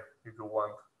way, if you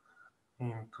want,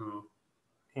 into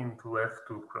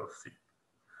F2 cross C.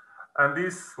 And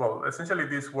this, well, essentially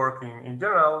this work in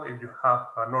general, if you have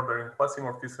an ordering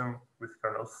quasi-morphism with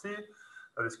kernel C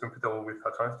that is computable with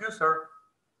a transducer,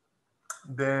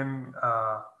 then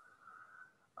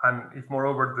and if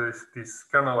moreover this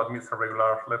kernel admits a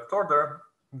regular left order,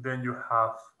 then you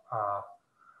have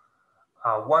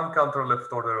one counter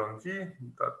left order on G.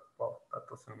 That, well, that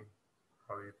doesn't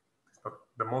probably, it's not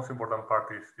the most important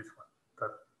part is this one.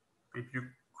 That if you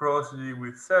cross G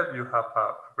with set, you have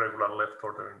a regular left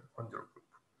order on your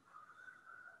group.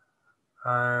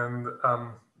 And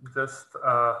just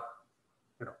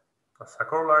as a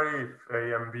corollary, if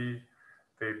A and B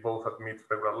they both admit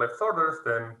regular left orders,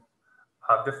 then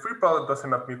the free product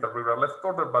doesn't admit a regular left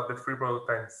order, but the free product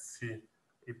times C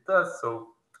it does.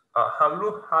 So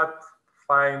Hanlu had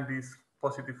find this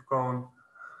positive cone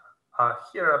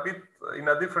here a bit in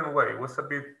a different way. It was a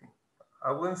bit,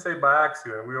 I wouldn't say by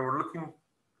accident. We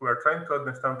were trying to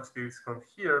understand positive cone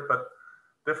here, but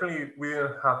definitely we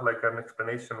didn't have like an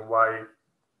explanation why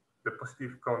the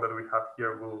positive cone that we have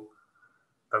here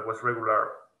that was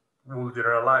regular will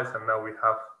generalize, and now we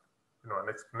have an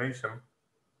explanation.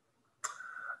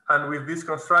 And with this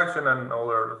construction and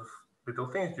other little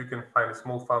things, you can find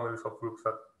small families of groups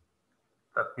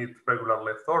that meet regular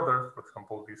left orders. For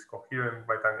example, these coherent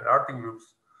right angle arting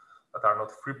groups that are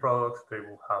not free products, they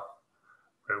will have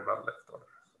regular left orders.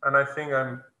 And I think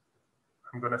I'm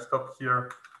going to stop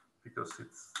here because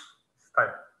it's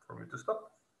time for me to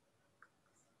stop.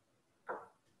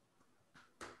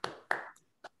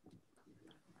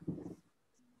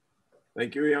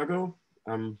 Thank you, Yago.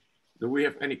 Do we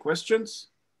have any questions?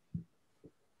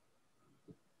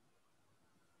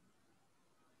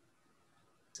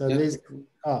 So these,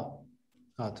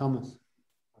 Thomas.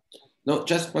 No,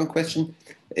 just one question.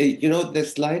 The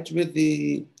slide with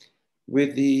the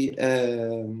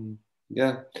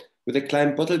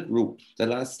client bottle group, the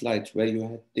last slide where you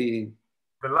had the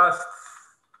last,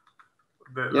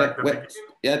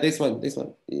 this one.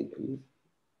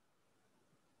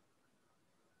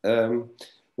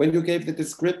 When you gave the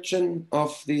description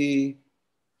of the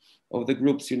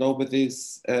groups, with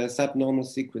this subnormal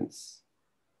sequence.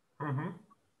 Mm-hmm.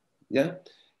 Yeah,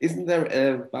 isn't there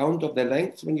a bound of the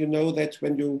length when you know that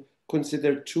when you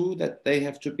consider 2 that they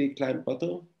have to be client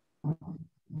bottle?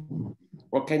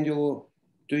 Or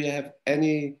do you have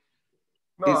any?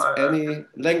 No, any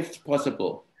length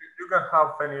possible? You can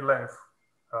have any length.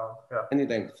 Yeah. Any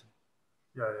length.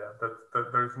 Yeah.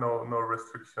 There's no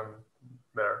restriction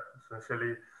there.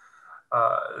 Essentially,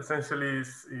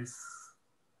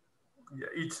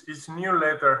 each new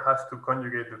letter has to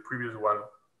conjugate the previous one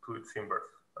to its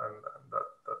inverse, and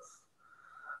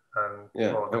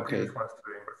the previous ones to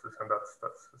the inverses, and that's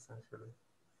essentially.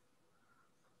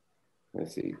 I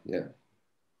see. Yeah.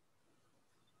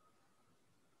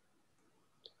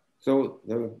 So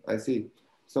I see.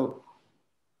 So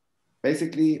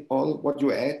basically, all what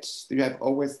you add, you have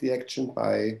always the action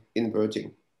by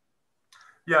inverting.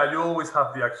 Yeah, you always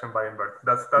have the action by inverting.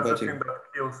 That's the thing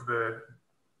that kills the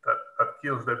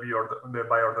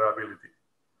biorderability.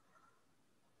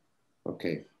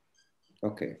 Okay.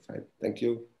 Okay, fine. Thank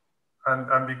you.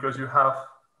 And because you have,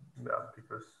 you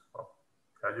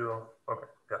don't. Okay,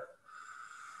 yeah.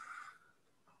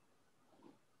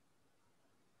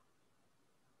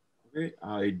 Okay,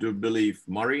 I do believe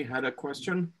Murray had a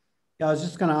question. Yeah, I was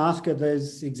just going to ask if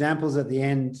those examples at the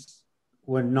end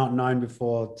were not known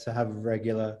before to have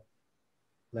regular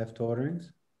left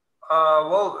orderings.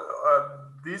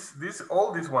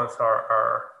 all these ones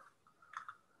are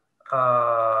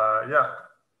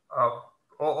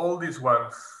all these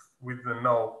ones we didn't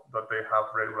know that they have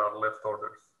regular left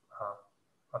orders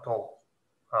at all.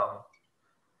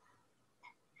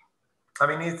 I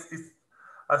mean, it's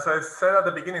as I said at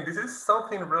the beginning, this is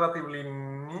something relatively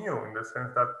new in the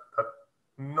sense that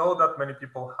not that many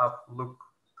people have looked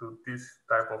to this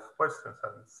type of questions,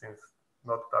 and since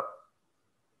not that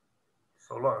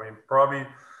so long. I mean, probably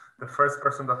the first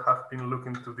person that have been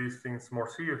looking to these things more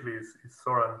seriously is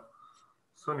Zoran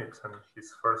Sunic, and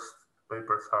his first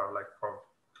papers are like from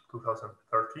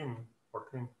 2013,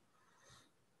 14.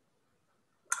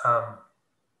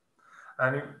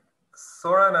 And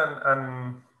Zoran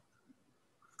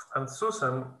and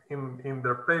Susan in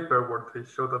their paper where they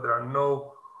show that there are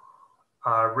no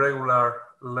regular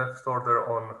left order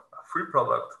on a free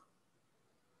product,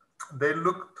 they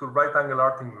look to right angle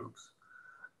arcing groups.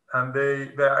 And they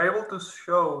are able to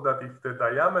show that if the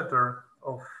diameter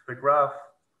of the graph,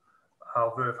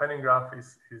 of the defining graph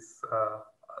is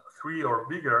 3 or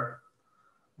bigger,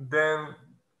 then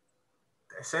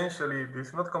essentially, this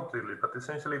is not completely, but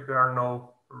essentially there are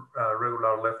no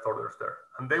regular left orders there.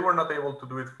 And they were not able to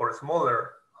do it for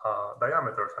smaller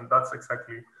diameters. And that's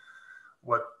exactly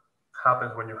what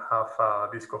happens when you have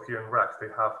these coherent racks. They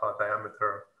have a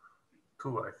diameter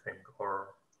 2, I think,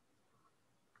 or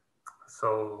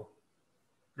so.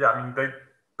 Yeah, I mean, they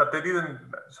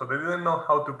didn't know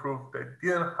how to prove, they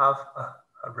didn't have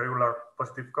a regular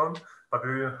positive cone, but they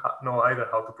didn't know either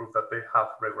how to prove that they have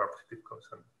regular positive cones.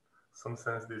 And in some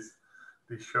sense,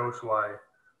 this shows why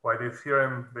the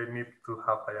theorem, they need to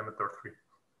have diameter 3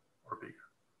 or bigger.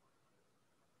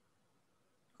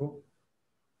 Cool.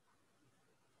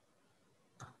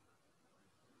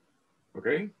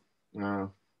 Okay.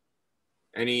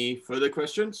 Any further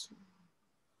questions?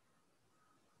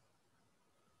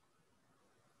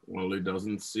 Well, it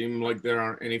doesn't seem like there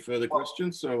are any further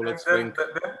questions, so let's think.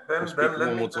 Speak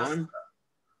one more time.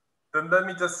 Then let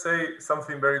me just say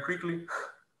something very quickly,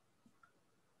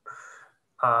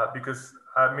 because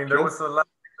I mean, there was a lot,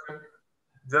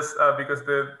 just because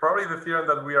probably the theorem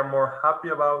that we are more happy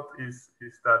about is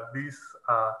that this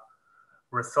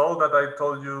result that I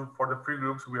told you for the free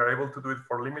groups, we are able to do it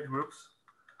for limit groups,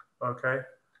 okay?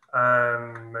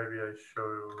 And maybe I show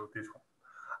you this one.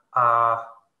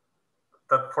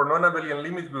 That for non-abelian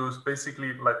limit groups,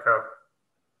 basically like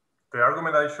the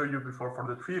argument I showed you before for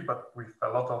the tree, but with a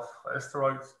lot of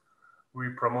asteroids, we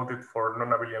promote it for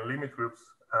non-abelian limit groups,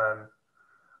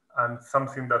 and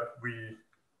something that we,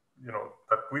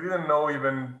 that we didn't know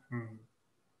even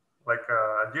like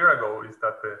a year ago is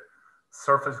that the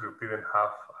surface group didn't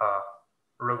have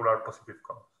regular positive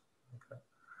cones. Okay?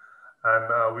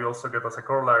 And we also get as a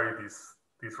corollary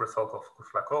this result of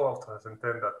Kuslakova of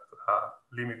 2010 that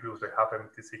limit groups, they have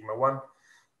empty sigma 1.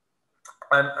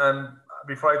 And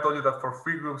before I told you that for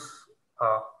free groups,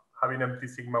 having empty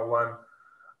sigma 1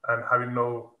 and having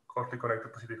no closely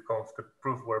connected positive cones, the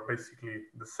proofs were basically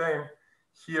the same.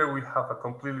 Here we have a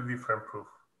completely different proof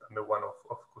than the one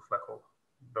of Kuslakova.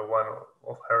 The one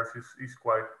of hers is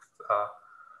quite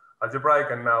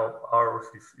algebraic, and now ours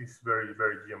is very,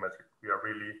 very geometric. We are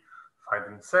really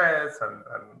finding sets and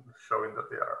showing that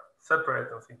they are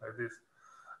separate and things like this.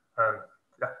 And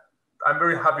yeah, I'm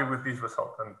very happy with this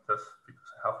result. And just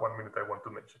because I have 1 minute, I want to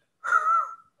mention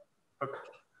it. Okay.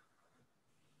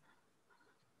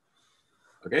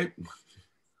 Okay.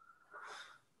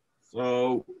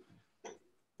 So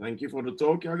thank you for the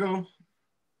talk, Yago.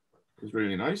 It was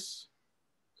really nice.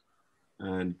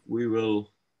 And we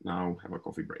will now have a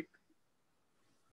coffee break.